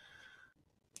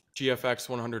GFX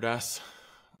 100S,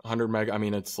 100 meg. I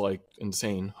mean, it's like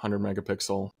insane, 100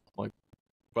 megapixel. Like,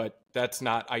 but that's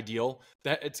not ideal.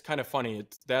 That it's kind of funny.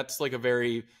 That's like a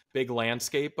very big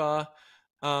landscape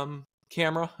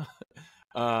camera.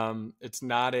 It's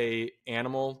not a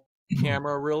animal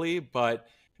camera really, but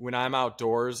when I'm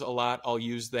outdoors a lot, I'll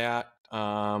use that.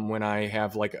 When I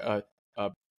have like a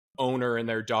owner and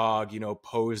their dog,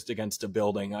 posed against a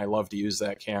building, I love to use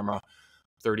that camera,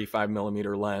 35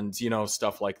 millimeter lens,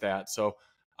 stuff like that. So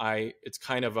it's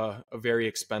kind of a very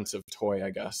expensive toy, I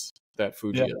guess, that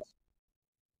Fuji is.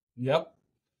 Yep.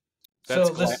 That's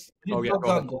so this oh yeah,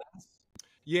 on glass.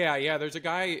 Yeah. There's a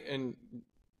guy, and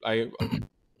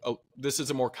this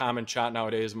is a more common shot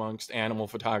nowadays amongst animal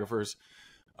photographers.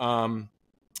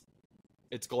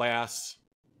 It's glass.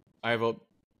 I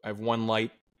have one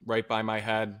light right by my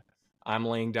head. I'm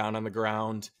laying down on the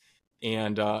ground,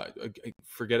 and I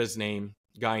forget his name.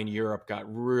 Guy in Europe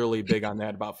got really big on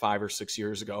that about 5 or 6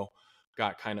 years ago.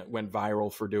 Went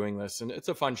viral for doing this, and it's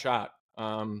a fun shot.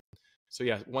 So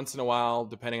yeah, once in a while,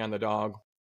 depending on the dog,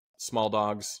 small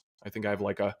dogs, I think I have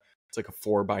it's like a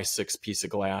 4x6 piece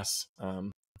of glass.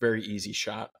 Very easy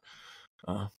shot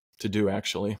to do,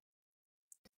 actually.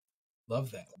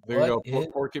 Love that. There you go.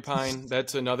 Porcupine.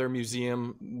 That's another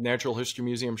museum, natural history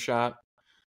museum shot.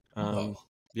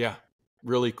 Yeah,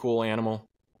 really cool animal.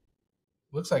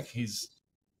 Looks like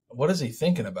what is he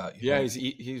thinking about? He's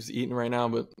eating right now,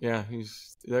 but yeah,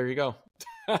 there you go.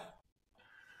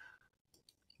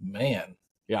 Man.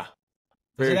 Yeah.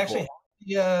 Does it actually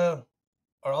have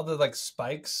are all the like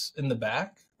spikes in the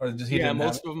back? Or does he? Yeah,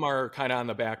 most of them are kind of on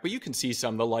the back, but you can see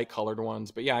some, the light colored ones.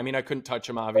 But yeah, I mean, I couldn't touch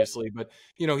him obviously, but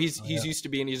he's used to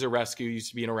being, he's a rescue, used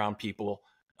to being around people.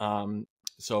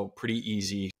 So pretty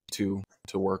easy to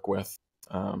work with.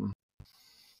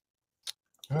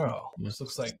 This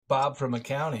looks like Bob from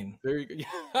accounting. There you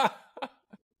go.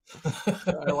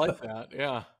 I like that.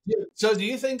 Yeah. So do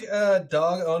you think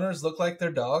dog owners look like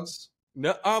their dogs?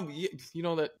 No.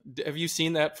 That, have you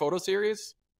seen that photo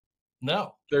series?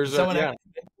 No. There's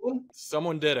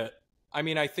someone did it. I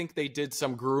mean, I think they did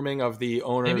some grooming of the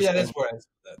owners. Maybe that is where I said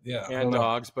that. Yeah. And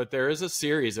dogs, but there is a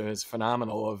series, and it's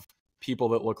phenomenal, of people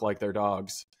that look like their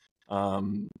dogs.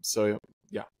 So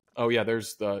yeah. Oh yeah,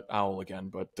 there's the owl again,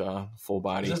 but full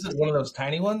body. Is this one of those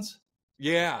tiny ones?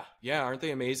 Yeah. Aren't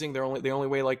they amazing? They only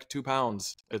weigh like 2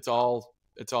 pounds. It's all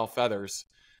feathers.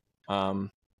 But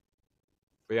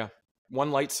yeah,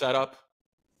 one light setup,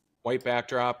 white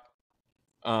backdrop.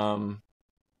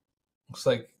 Looks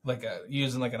like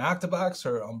using like an octobox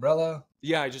or umbrella.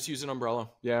 Yeah, I just use an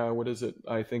umbrella. Yeah, what is it?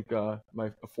 I think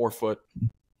my 4 foot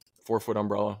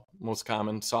umbrella, most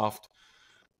common, soft.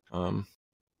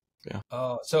 Yeah.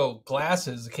 Oh, so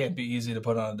glasses can't be easy to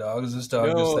put on a dog. Is this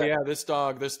dog?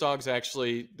 This dog's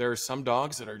actually, there are some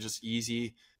dogs that are just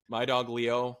easy. My dog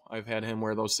Leo, I've had him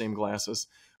wear those same glasses.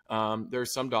 There are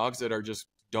some dogs that are just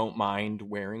don't mind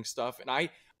wearing stuff, and I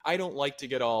don't like to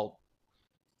get all,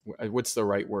 what's the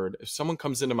right word? If someone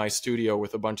comes into my studio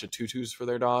with a bunch of tutus for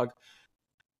their dog,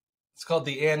 it's called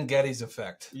the Ann Geddes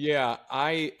effect. Yeah,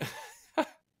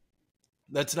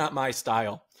 that's not my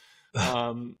style.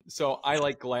 So I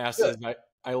like glasses.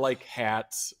 I like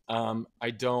hats. I'm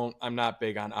not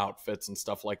big on outfits and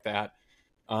stuff like that.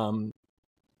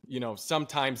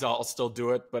 Sometimes I'll still do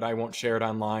it, but I won't share it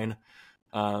online.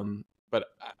 But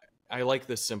I like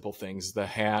the simple things, the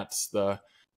hats, the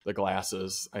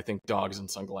glasses. I think dogs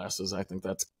and sunglasses, I think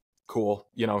that's cool.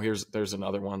 There's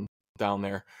another one down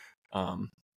there.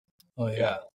 Oh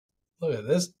yeah. Look at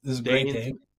this. This is great.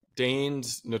 Dane.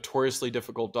 Dane's notoriously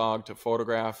difficult dog to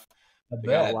photograph. They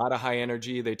got a lot of high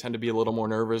energy. They tend to be a little more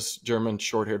nervous. German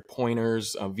short-haired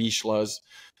pointers, Vizslas,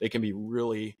 they can be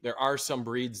really, there are some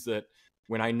breeds that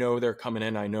when I know they're coming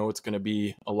in, I know it's going to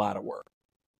be a lot of work.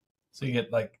 So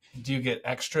do you get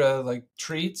extra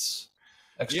treats?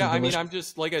 I mean, I'm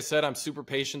just, like I said, I'm super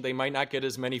patient. They might not get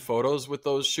as many photos with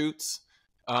those shoots.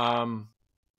 And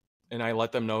I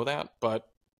let them know that, but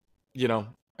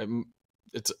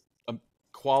it's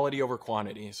quality over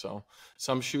quantity. So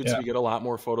some shoots we get a lot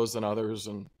more photos than others,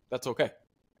 and that's okay.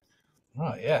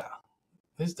 Oh yeah,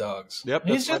 these dogs. Yep,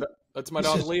 that's my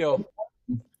dog Leo.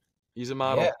 He's a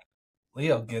model. Yeah.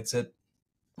 Leo gets it.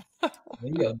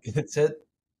 Leo gets it.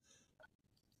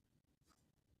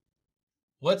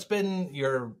 What's been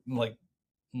your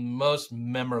most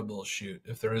memorable shoot,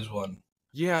 if there is one?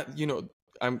 Yeah,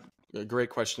 I'm a great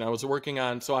question. I was working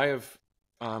on, so I have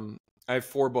I have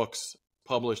 4 books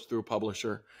published through a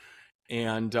publisher,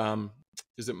 and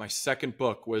my second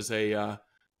book was a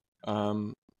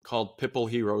called Pitbull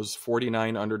Heroes: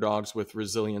 49 Underdogs with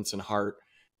Resilience and Heart,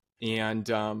 and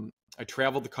I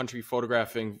traveled the country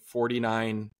photographing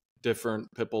 49 different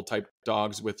pitbull type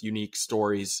dogs with unique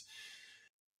stories.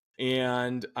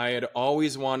 And I had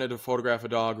always wanted to photograph a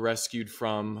dog rescued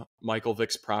from Michael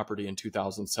Vick's property in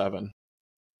 2007.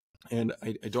 And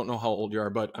I don't know how old you are,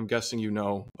 but I'm guessing you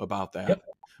know about that. Yep.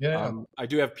 Yeah. I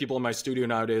do have people in my studio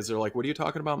nowadays. They're like, what are you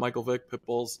talking about, Michael Vick, pit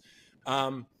bulls?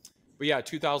 But yeah,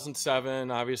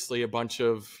 2007, obviously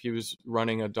he was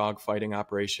running a dog fighting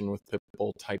operation with pit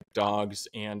bull type dogs.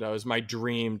 And it was my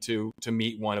dream to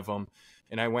meet one of them.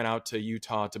 And I went out to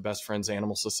Utah to Best Friends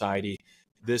Animal Society.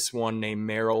 This one named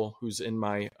Meryl, who's in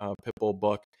my pit bull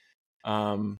book,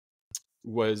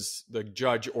 was the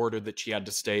judge ordered that she had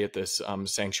to stay at this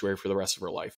sanctuary for the rest of her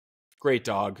life. Great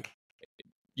dog,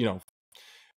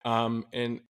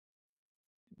 and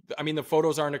I mean, the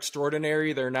photos aren't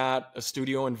extraordinary. They're not a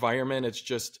studio environment. It's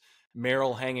just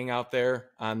Meryl hanging out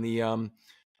there on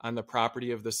the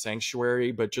property of the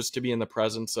sanctuary. But just to be in the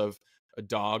presence of a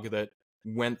dog that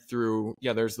went through,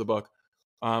 there's the book,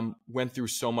 went through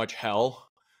so much hell,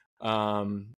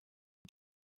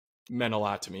 meant a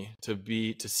lot to me.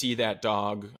 To see that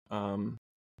dog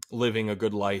living a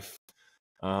good life,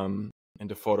 and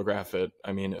to photograph it,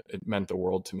 I mean, it meant the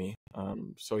world to me.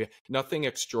 So yeah, nothing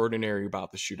extraordinary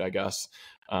about the shoot, I guess.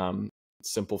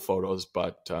 Simple photos,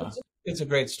 but it's a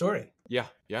great story. Yeah.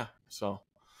 So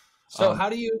how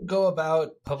do you go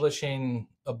about publishing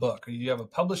a book? Do you have a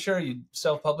publisher? Are you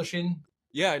self-publishing?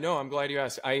 Yeah, no, I'm glad you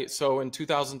asked. So in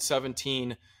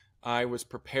 2017, I was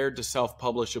prepared to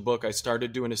self-publish a book. I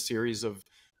started doing a series of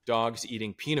dogs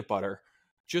eating peanut butter,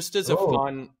 just as a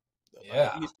fun.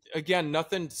 Yeah. Again,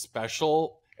 nothing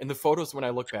special. And the photos, when I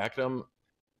look back at them,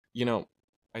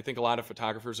 I think a lot of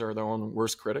photographers are their own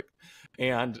worst critic.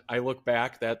 And I look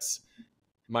back, that's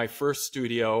my first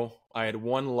studio. I had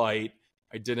one light.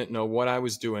 I didn't know what I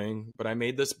was doing, but I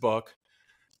made this book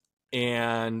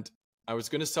and I was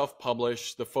going to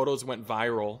self-publish. The photos went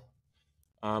viral.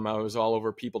 I was all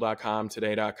over people.com,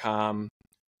 today.com.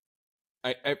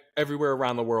 Everywhere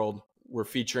around the world, we're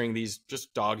featuring these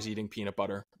just dogs eating peanut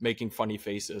butter, making funny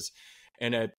faces.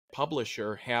 And a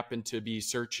publisher happened to be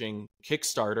searching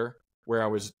Kickstarter, where I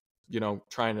was,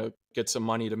 trying to get some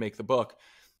money to make the book.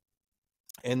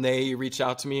 And they reached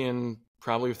out to me, and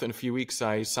probably within a few weeks,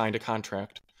 I signed a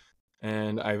contract.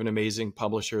 And I have an amazing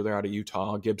publisher. They're out of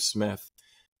Utah, Gibbs Smith.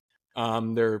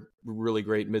 They're a really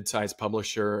great mid-sized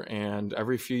publisher. And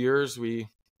every few years, we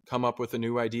come up with a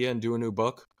new idea and do a new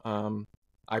book.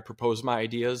 I propose my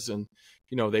ideas, and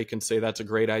they can say that's a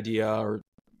great idea, or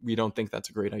we don't think that's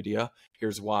a great idea.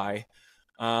 Here's why.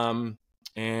 And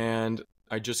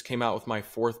I just came out with my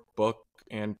 4th book,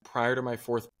 and prior to my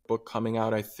 4th book coming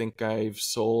out, I think I've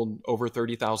sold over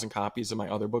 30,000 copies of my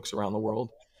other books around the world.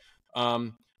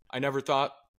 I never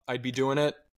thought I'd be doing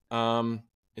it.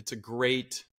 It's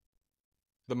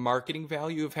the marketing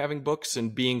value of having books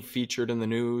and being featured in the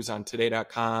news on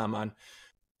today.com, on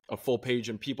a full page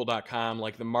on people.com,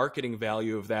 like the marketing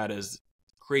value of that is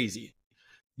crazy.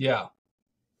 Yeah.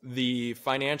 The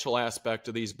financial aspect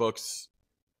of these books,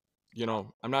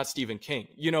 I'm not Stephen King,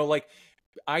 like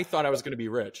I thought I was going to be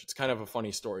rich. It's kind of a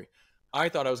funny story. I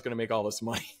thought I was going to make all this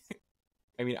money.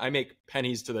 I mean, I make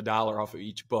pennies to the dollar off of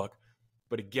each book,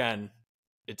 but again,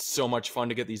 it's so much fun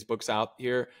to get these books out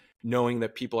here, knowing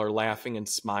that people are laughing and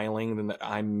smiling, and that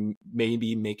I'm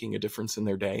maybe making a difference in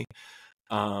their day.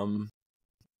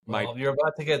 You're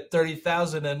about to get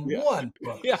 30,000 in one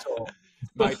book. Yeah. So.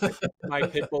 My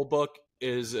Pitbull book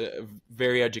is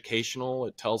very educational.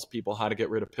 It tells people how to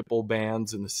get rid of Pitbull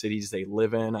bans in the cities they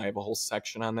live in. I have a whole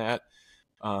section on that.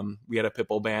 We had a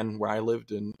Pitbull ban where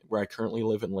I currently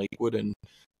live in Lakewood,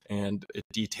 and it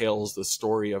details the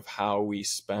story of how we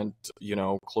spent,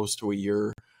 close to a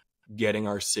year getting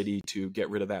our city to get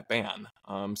rid of that ban.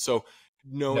 So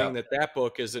knowing that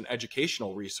book is an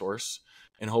educational resource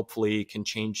and hopefully can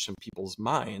change some people's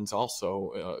minds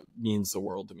also means the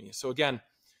world to me. So again,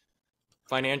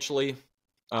 financially,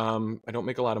 I don't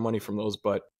make a lot of money from those,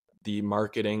 but the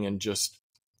marketing and just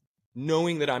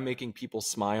knowing that I'm making people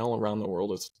smile around the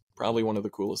world is probably one of the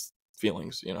coolest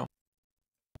feelings,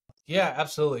 Yeah,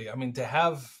 absolutely. I mean,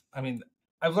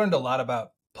 I've learned a lot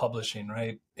about publishing,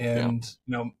 right? And,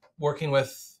 working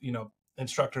with,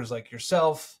 instructors like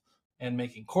yourself and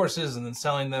making courses and then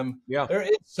selling them. Yeah. There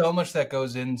is so much that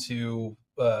goes into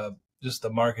just the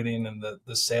marketing and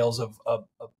the sales of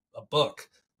a book.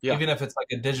 Yeah. Even if it's like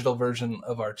a digital version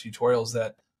of our tutorials,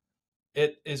 that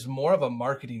it is more of a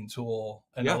marketing tool.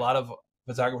 And a lot of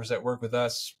photographers that work with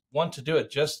us want to do it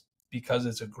just because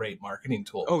it's a great marketing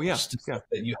tool. Oh yeah, Just that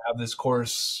you have this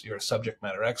course, you're a subject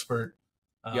matter expert.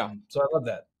 So I love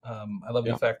that. I love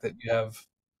the fact that you have,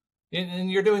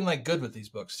 and you're doing like good with these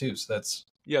books too. So that's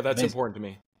amazing. Important to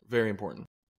me. Very important.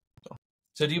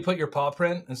 So do you put your paw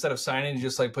print instead of signing? You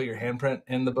just like put your handprint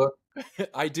in the book?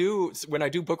 I do. When I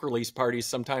do book release parties,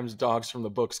 sometimes dogs from the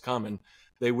books come and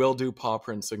they will do paw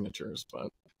print signatures, but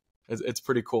it's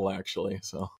pretty cool actually.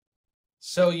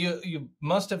 So you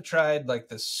must have tried like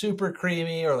the super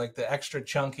creamy or like the extra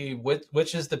chunky.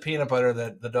 Which is the peanut butter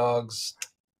that the dogs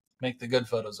make the good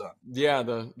photos on? Yeah,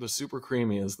 the super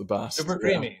creamy is the best. Super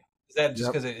creamy. Is that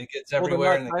just because it gets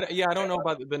everywhere? I don't know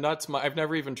about the nuts. I've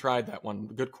never even tried that one.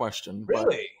 Good question.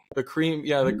 Really? The cream,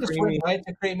 the creamy. Right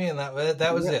to creamy, and that was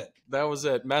it. That was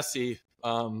it. Messy.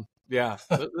 Yeah,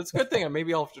 that's a good thing.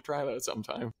 Maybe I'll have to try that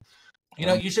sometime.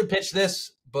 You should pitch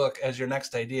this book as your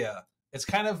next idea. It's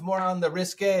kind of more on the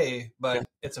risque, but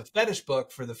it's a fetish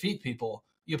book for the feet people.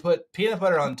 You put peanut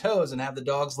butter on toes and have the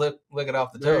dogs lick it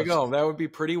off the toes. There you go. That would be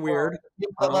pretty weird.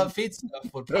 People that love feet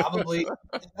stuff would probably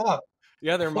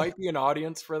Yeah, there might be an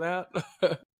audience for that.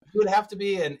 You would have to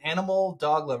be an animal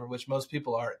dog lover, which most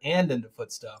people are, and into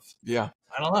foot stuff. Yeah.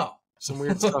 I don't know. Some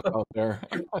weird stuff out there.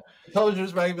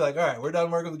 Intelligence might be like, all right, we're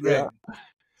done working with Greg. Yeah.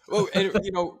 Well, and,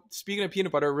 speaking of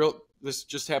peanut butter, this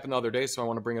just happened the other day, so I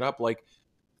want to bring it up. Like,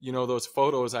 those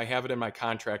photos, I have it in my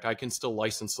contract. I can still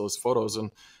license those photos.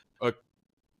 And a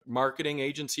marketing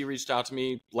agency reached out to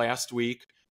me last week,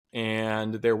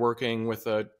 and they're working with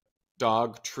a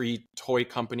dog treat toy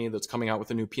company that's coming out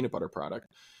with a new peanut butter product.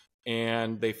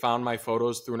 And they found my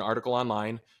photos through an article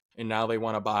online, and now they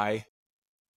want to buy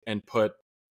and put,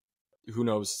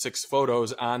 6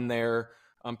 photos on their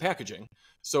packaging.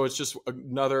 So it's just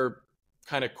another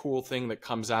kind of cool thing that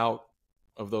comes out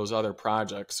of those other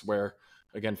projects where,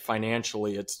 again,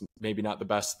 financially, it's maybe not the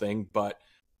best thing, but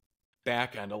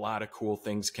back end, a lot of cool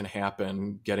things can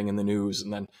happen, getting in the news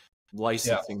and then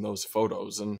licensing those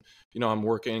photos. And, I'm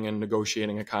working and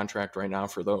negotiating a contract right now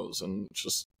for those. And it's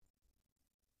just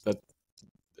that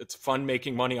it's fun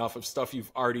making money off of stuff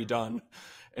you've already done.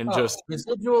 And just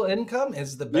residual income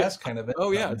is the best kind of income.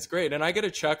 Oh yeah, it's great. And I get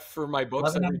a check for my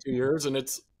books every 2 years, and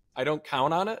I don't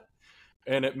count on it,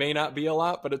 and it may not be a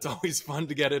lot, but it's always fun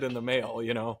to get it in the mail.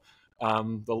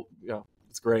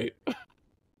 It's great.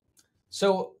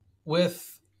 So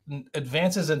with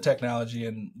advances in technology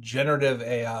and generative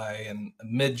AI and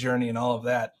Midjourney and all of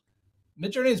that,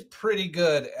 Midjourney is pretty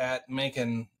good at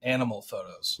making animal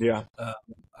photos. Yeah.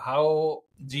 How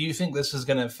do you think this is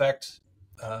going to affect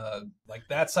like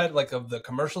that side, like of the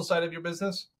commercial side of your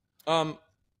business?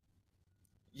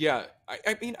 Yeah,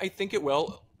 I mean, I think it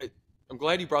will. I'm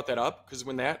glad you brought that up, because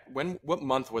what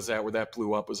month was that where that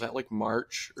blew up? Was that like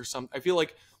March or something? I feel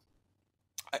like,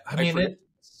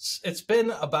 it's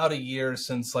been about a year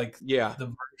since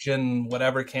the version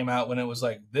whatever came out, when it was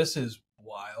like, this is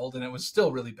wild, and it was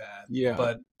still really bad. Yeah.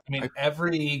 But I mean,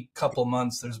 every couple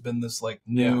months there's been this like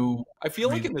new. I feel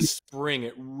like in the spring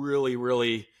it really,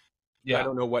 really. Yeah. I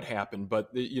don't know what happened, but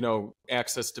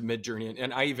access to Midjourney,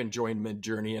 and I even joined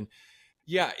Midjourney, and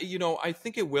I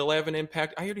think it will have an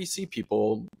impact. I already see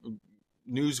people,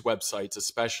 news websites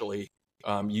especially,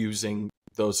 using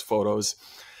those photos.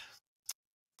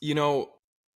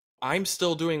 I'm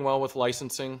still doing well with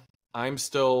licensing.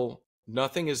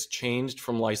 Nothing has changed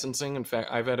from licensing. In fact,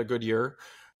 I've had a good year.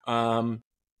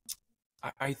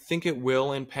 I think it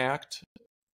will impact.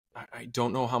 I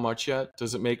don't know how much yet.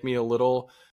 Does it make me a little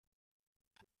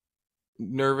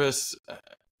nervous?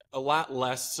 A lot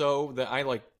less so. That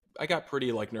I got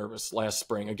pretty nervous last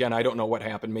spring. Again, I don't know what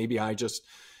happened. Maybe I just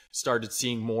started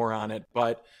seeing more on it,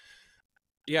 but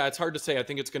yeah, it's hard to say. I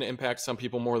think it's going to impact some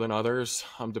people more than others,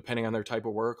 depending on their type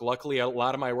of work. Luckily, a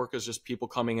lot of my work is just people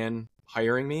coming in,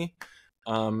 hiring me,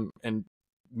 and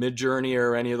Midjourney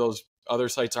or any of those other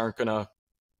sites aren't going to.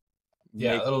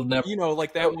 Yeah, it'll never.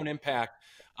 That won't impact.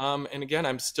 And again,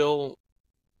 I'm still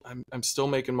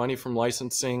making money from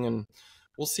licensing, and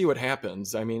we'll see what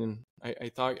happens. I mean, I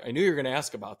knew you were going to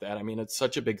ask about that. I mean, it's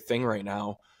such a big thing right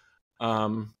now.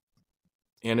 And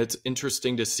it's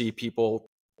interesting to see people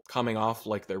coming off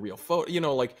their real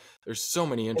photo, there's so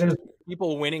many interesting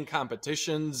people winning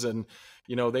competitions, and,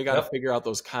 they got to figure out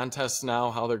those contests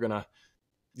now, how they're going to,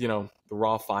 the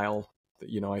raw file that,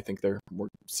 I think we're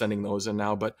sending those in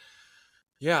now, but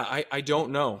yeah, I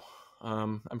don't know.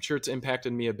 I'm sure it's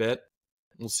impacted me a bit.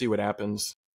 We'll see what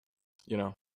happens,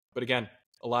 but again,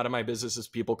 a lot of my business is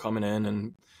people coming in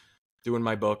and doing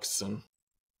my books, and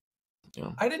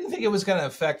I didn't think it was going to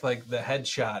affect the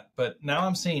headshot, but now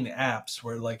I'm seeing apps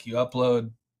where you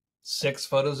upload 6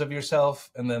 photos of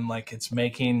yourself, and then it's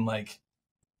making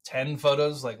 10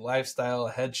 photos, like lifestyle,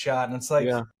 a headshot, and it's like,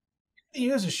 Yeah.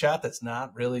 you use a shot that's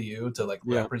not really you to like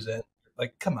Yeah. represent.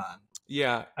 Like, come on.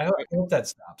 Yeah. I hope that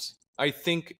stops. I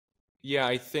think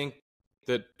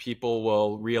that people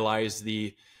will realize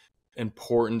the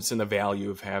importance and the value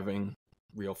of having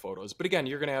real photos. But again,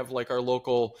 you're going to have like our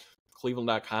local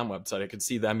cleveland.com website. I could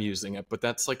see them using it, but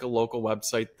that's like a local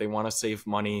website. They want to save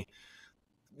money.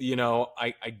 You know,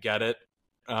 I get it.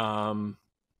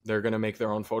 They're going to make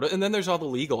their own photo. And then there's all the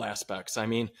legal aspects. I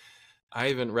mean, I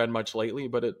haven't read much lately,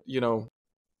 but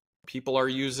people are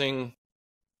using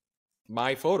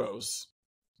my photos,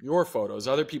 your photos,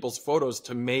 other people's photos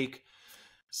to make.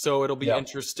 So it'll be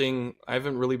interesting. I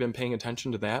haven't really been paying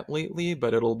attention to that lately,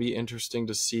 but it'll be interesting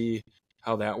to see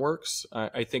how that works.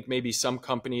 I think maybe some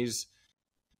companies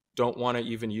don't want to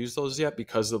even use those yet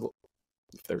because of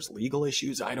if there's legal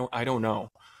issues. I don't know.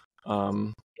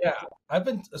 Yeah, I'm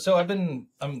going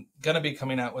to be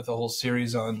coming out with a whole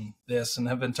series on this, and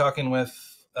have been talking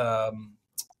with,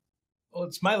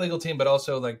 it's my legal team, but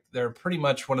also like they're pretty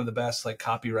much one of the best like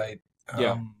copyright,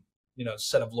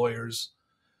 set of lawyers.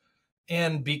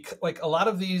 And like a lot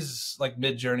of these like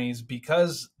mid journeys,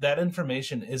 because that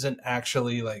information isn't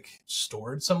actually like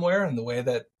stored somewhere in the way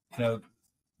that,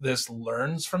 this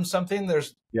learns from something,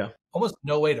 there's almost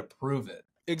no way to prove it.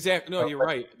 Exactly. No, you're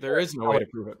right. There is no way to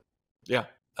prove it. Yeah.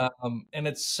 And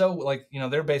it's so like,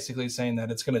 they're basically saying that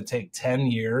it's going to take 10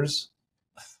 years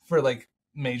for like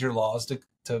major laws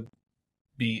to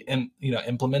be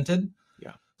implemented.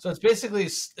 Yeah. So it's basically,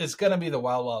 it's going to be the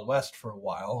wild, wild west for a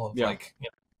while of like,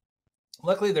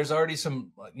 luckily there's already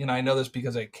some, I know this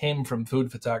because I came from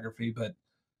food photography, but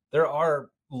there are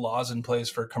laws in place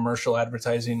for commercial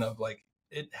advertising of like,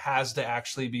 it has to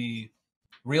actually be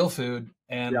real food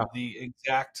and the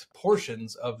exact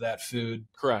portions of that food.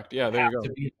 Correct. Yeah. There you go.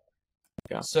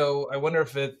 Yeah. So I wonder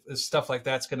if stuff like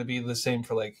that's going to be the same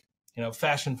for like,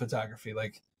 fashion photography.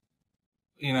 Like,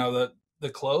 the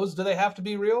clothes, do they have to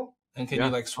be real? And can you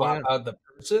like swap out the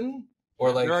person?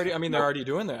 Or like they're already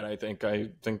doing that. I think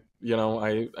it's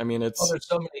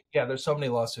there's so many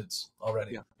lawsuits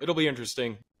already. Yeah. It'll be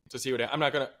interesting to see what I'm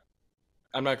not gonna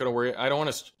worry.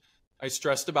 I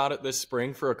stressed about it this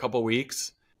spring for a couple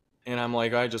weeks, and I'm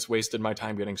like, I just wasted my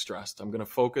time getting stressed. I'm gonna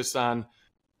focus on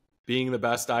being the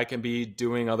best I can be,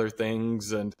 doing other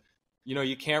things. And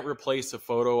you can't replace a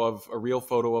real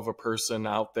photo of a person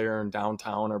out there in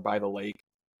downtown or by the lake.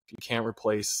 You can't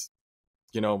replace,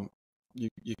 you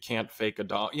can't fake a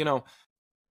dog.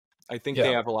 I think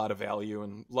they have a lot of value,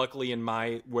 and luckily in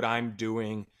what I'm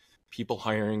doing, people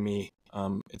hiring me,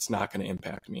 it's not going to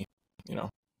impact me,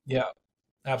 Yeah,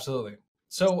 absolutely.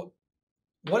 So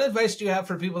what advice do you have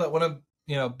for people that want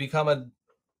to, become an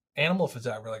animal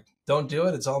photographer? Like, don't do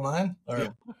it. It's all mine.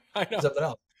 Or I know. Something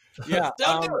else. Yeah.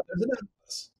 Don't do it. There's an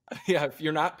emphasis. Yeah. If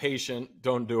you're not patient,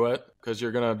 don't do it because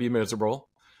you're going to be miserable.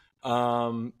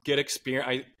 Get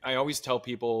experience. I always tell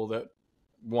people that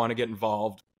want to get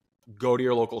involved, go to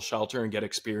your local shelter and get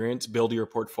experience, build your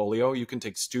portfolio. You can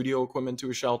take studio equipment to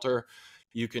a shelter.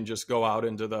 You can just go out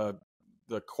into the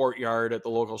courtyard at the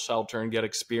local shelter and get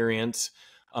experience,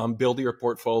 build your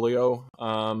portfolio.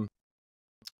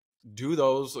 Do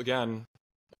those again.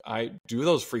 I do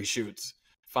those free shoots,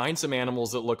 find some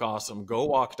animals that look awesome, go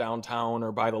walk downtown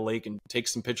or by the lake and take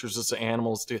some pictures of some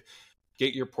animals to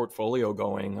get your portfolio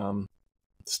going.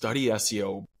 Study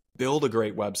SEO, build a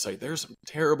great website. There's some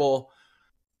terrible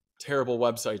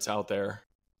websites out there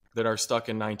that are stuck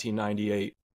in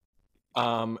 1998.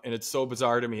 And it's so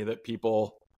bizarre to me that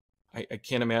people, I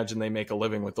can't imagine they make a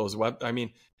living with those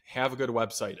have a good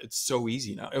website. It's so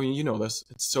easy now. I mean, this,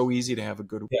 it's so easy to have a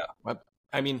good web.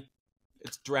 I mean,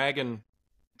 it's Dragon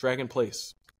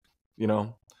Place,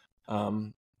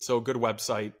 so good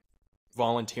website,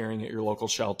 volunteering at your local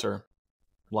shelter,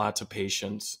 lots of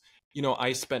patience.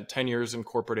 I spent 10 years in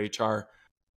corporate HR.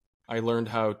 I learned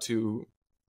how to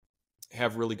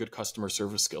have really good customer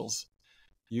service skills.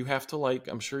 You have to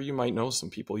I'm sure you might know some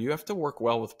people. You have to work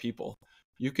well with people.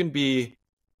 You can be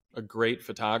a great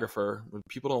photographer, but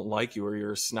people don't like you or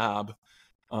you're a snob.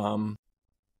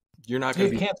 You're not going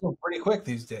to get canceled pretty quick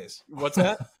these days. What's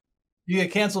that? You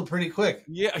get canceled pretty quick.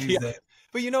 Yeah. Days.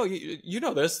 But you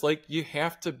know this, like you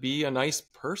have to be a nice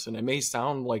person. It may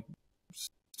sound like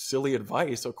silly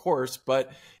advice, of course,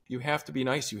 but you have to be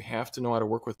nice. You have to know how to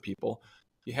work with people.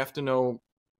 You have to know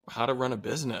how to run a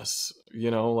business.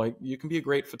 You can be a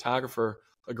great photographer,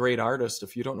 a great artist.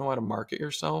 If you don't know how to market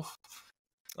yourself,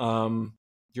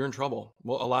 you're in trouble.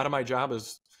 Well, a lot of my job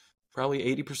is probably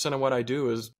 80% of what I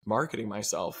do is marketing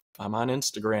myself. I'm on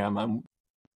Instagram. I'm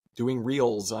doing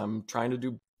reels. I'm trying to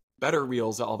do better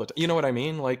reels all the time. You know what I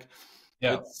mean?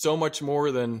 It's so much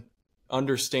more than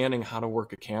understanding how to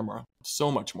work a camera.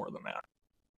 So much more than that.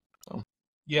 So.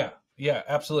 Yeah,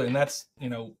 absolutely. And that's,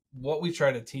 what we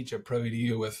try to teach at Pro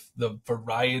EDU with the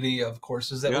variety of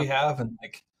courses that we have. And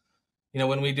like,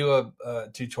 when we do a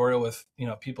tutorial with,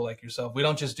 people like yourself, we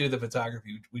don't just do the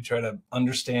photography. We try to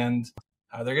understand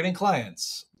how they're getting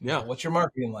clients. What's your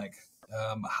marketing like?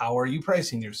 How are you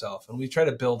pricing yourself? And we try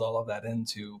to build all of that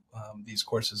into these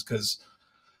courses because,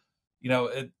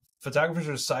 photographers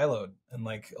are siloed, and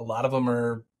like a lot of them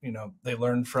are, they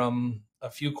learn from a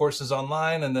few courses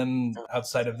online, and then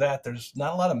outside of that, there's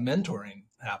not a lot of mentoring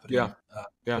happening.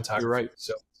 Yeah, you're right.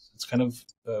 So it's kind of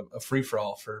a free for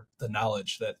all for the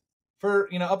knowledge that, for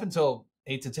up until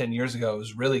 8 to 10 years ago, it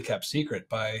was really kept secret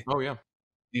by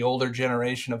the older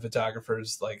generation of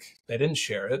photographers. Like they didn't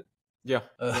share it.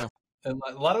 And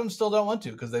a lot of them still don't want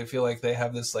to because they feel like they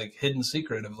have this like hidden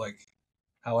secret of like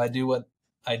how I do what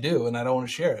I do, and I don't want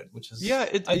to share it, which is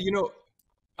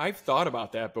I've thought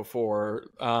about that before.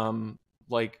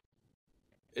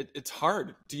 It's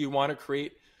hard. Do you want to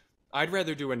create? I'd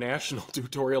rather do a national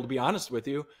tutorial, to be honest with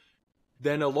you,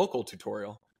 than a local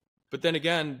tutorial. But then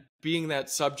again, being that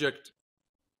subject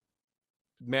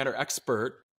matter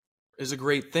expert is a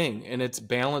great thing, and it's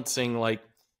balancing. Like,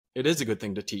 it is a good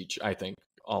thing to teach, I think,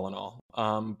 all in all.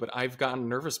 But I've gotten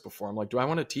nervous before. I'm like, do I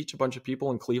want to teach a bunch of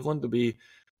people in Cleveland to be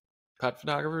pet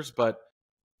photographers? But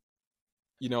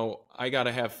I got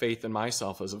to have faith in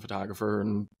myself as a photographer,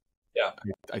 and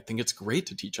I think it's great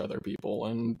to teach other people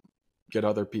and get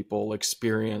other people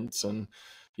experience, and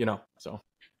so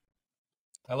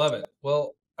I love it.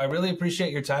 Well, I really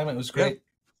appreciate your time. It was great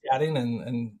chatting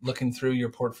and looking through your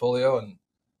portfolio, and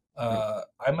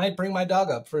I might bring my dog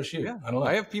up for a shoot. I don't know.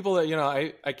 I have people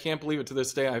that I can't believe it to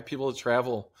this day. I have people that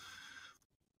travel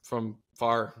from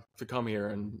far to come here,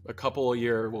 and a couple a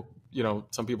year will,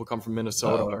 some people come from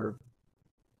Minnesota or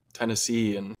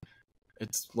Tennessee, and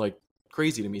it's like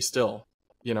crazy to me still.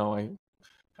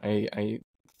 I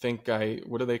think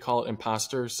what do they call it?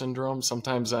 Imposter syndrome.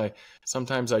 Sometimes I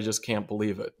just can't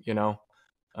believe it,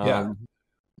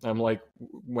 I'm like,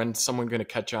 when's someone going to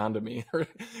catch on to me?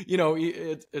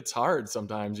 It's hard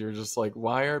sometimes. You're just like,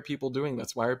 why are people doing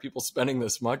this? Why are people spending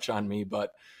this much on me?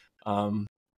 But, I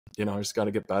just got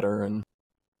to get better and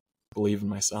believe in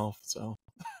myself. So,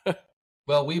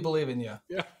 well, we believe in you.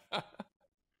 Yeah.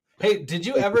 Hey, did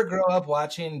you ever grow up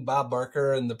watching Bob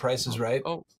Barker and The Price is Right?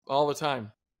 Oh, all the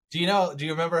time. Do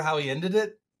you remember how he ended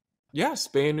it? Yeah.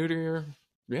 Spay and neuter your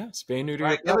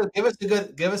Right, give us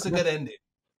a good ending.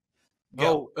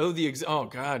 Oh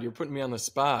God, you're putting me on the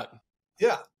spot.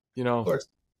 Yeah. Of course.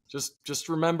 Just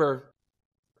remember,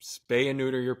 spay and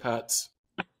neuter your pets.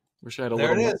 Wish I had a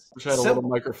little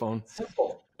microphone.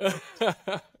 Simple.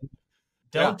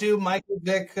 Don't do Michael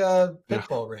Vick pit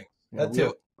bull ring. That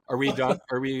too. Are we done?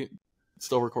 Are we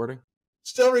still recording?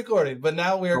 Still recording, but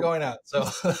now we are going out. So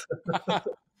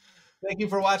thank you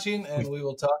for watching, and we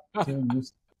will talk to you.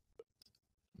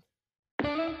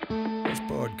 This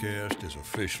podcast is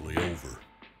officially over.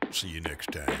 See you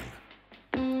next time.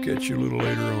 Catch you a little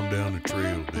later on down the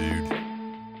trail, dude.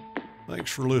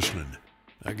 Thanks for listening.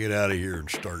 I get out of here and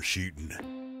start shooting.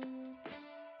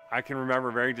 I can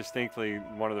remember very distinctly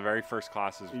one of the very first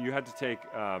classes. You had to take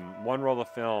one roll of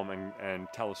film and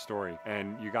tell a story.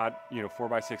 And you got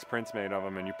 4x6 prints made of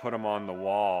them, and you put them on the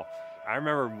wall. I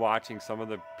remember watching some of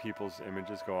the people's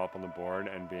images go up on the board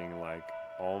and being like,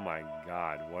 oh my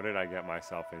God, what did I get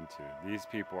myself into? These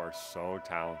people are so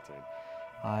talented.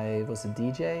 I was a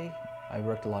DJ. I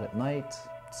worked a lot at night.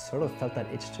 Sort of felt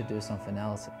that itch to do something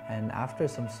else. And after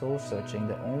some soul searching,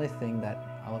 the only thing that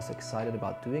I was excited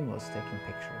about doing was taking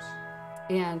pictures.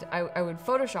 And I would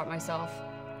Photoshop myself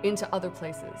into other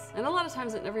places. And a lot of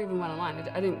times it never even went online.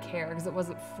 I didn't care because it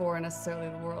wasn't for necessarily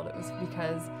the world. It was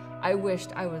because I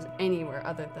wished I was anywhere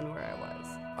other than where I was.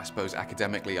 I suppose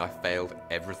academically I failed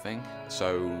everything,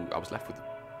 so I was left with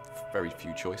very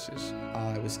few choices.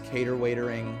 I was cater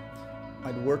waitering.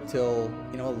 I'd work till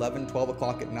 11, 12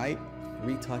 o'clock at night,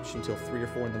 retouch until 3 or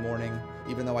 4 in the morning.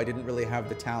 Even though I didn't really have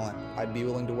the talent, I'd be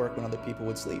willing to work when other people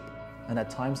would sleep. And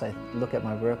at times I look at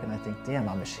my work and I think, damn,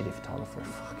 I'm a shitty photographer.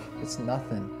 Fuck, it's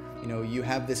nothing. You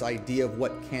have this idea of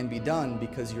what can be done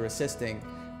because you're assisting,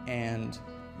 and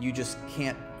you just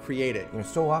can't create it.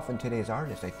 So often today's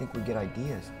artists, I think we get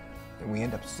ideas and we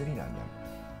end up sitting on them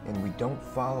and we don't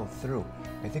follow through.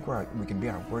 I think we can be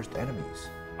our worst enemies.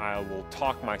 I will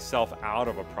talk myself out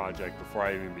of a project before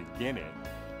I even begin it,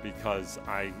 because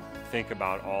I think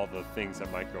about all the things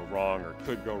that might go wrong or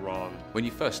could go wrong. When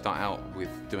you first start out with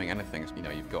doing anything, you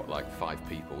know, you've got like 5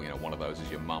 people, you know, one of those is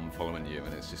your mum following you,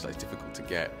 and it's difficult to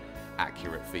get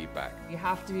accurate feedback. You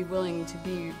have to be willing to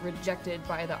be rejected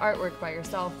by the artwork, by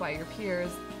yourself, by your peers.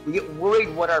 We get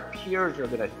worried what our peers are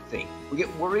going to think. We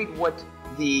get worried what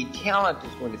the talent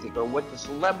is going to think or what the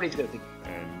celebrity is going to think.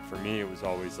 And for me, it was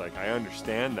always like, I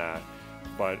understand that,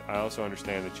 but I also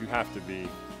understand that you have to be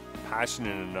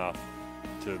passionate enough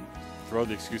to throw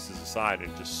the excuses aside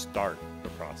and just start the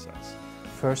process.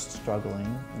 First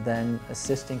struggling, then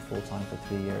assisting full-time for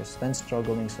 3 years, then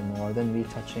struggling some more, then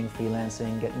retouching,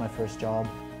 freelancing, getting my first job.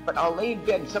 But I'll lay in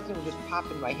bed and something will just pop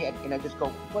in my head and I just go,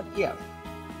 what if?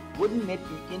 Wouldn't it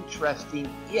be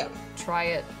interesting if? Try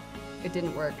it. It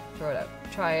didn't work, throw it out.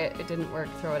 Try it, it didn't work,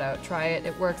 throw it out. Try it,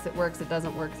 it works, it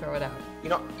doesn't work, throw it out. You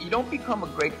know, you don't become a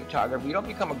great photographer, you don't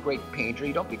become a great painter,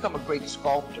 you don't become a great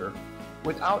sculptor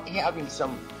without having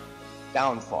some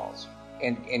downfalls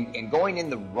and going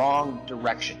in the wrong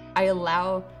direction. I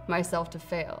allow myself to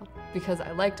fail because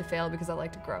I like to fail, because I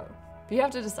like to grow. But you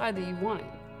have to decide that you want it,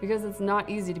 because it's not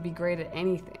easy to be great at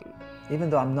anything.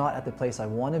 Even though I'm not at the place I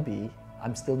want to be,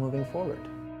 I'm still moving forward.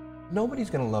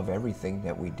 Nobody's going to love everything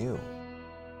that we do.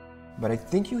 But I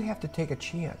think you have to take a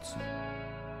chance.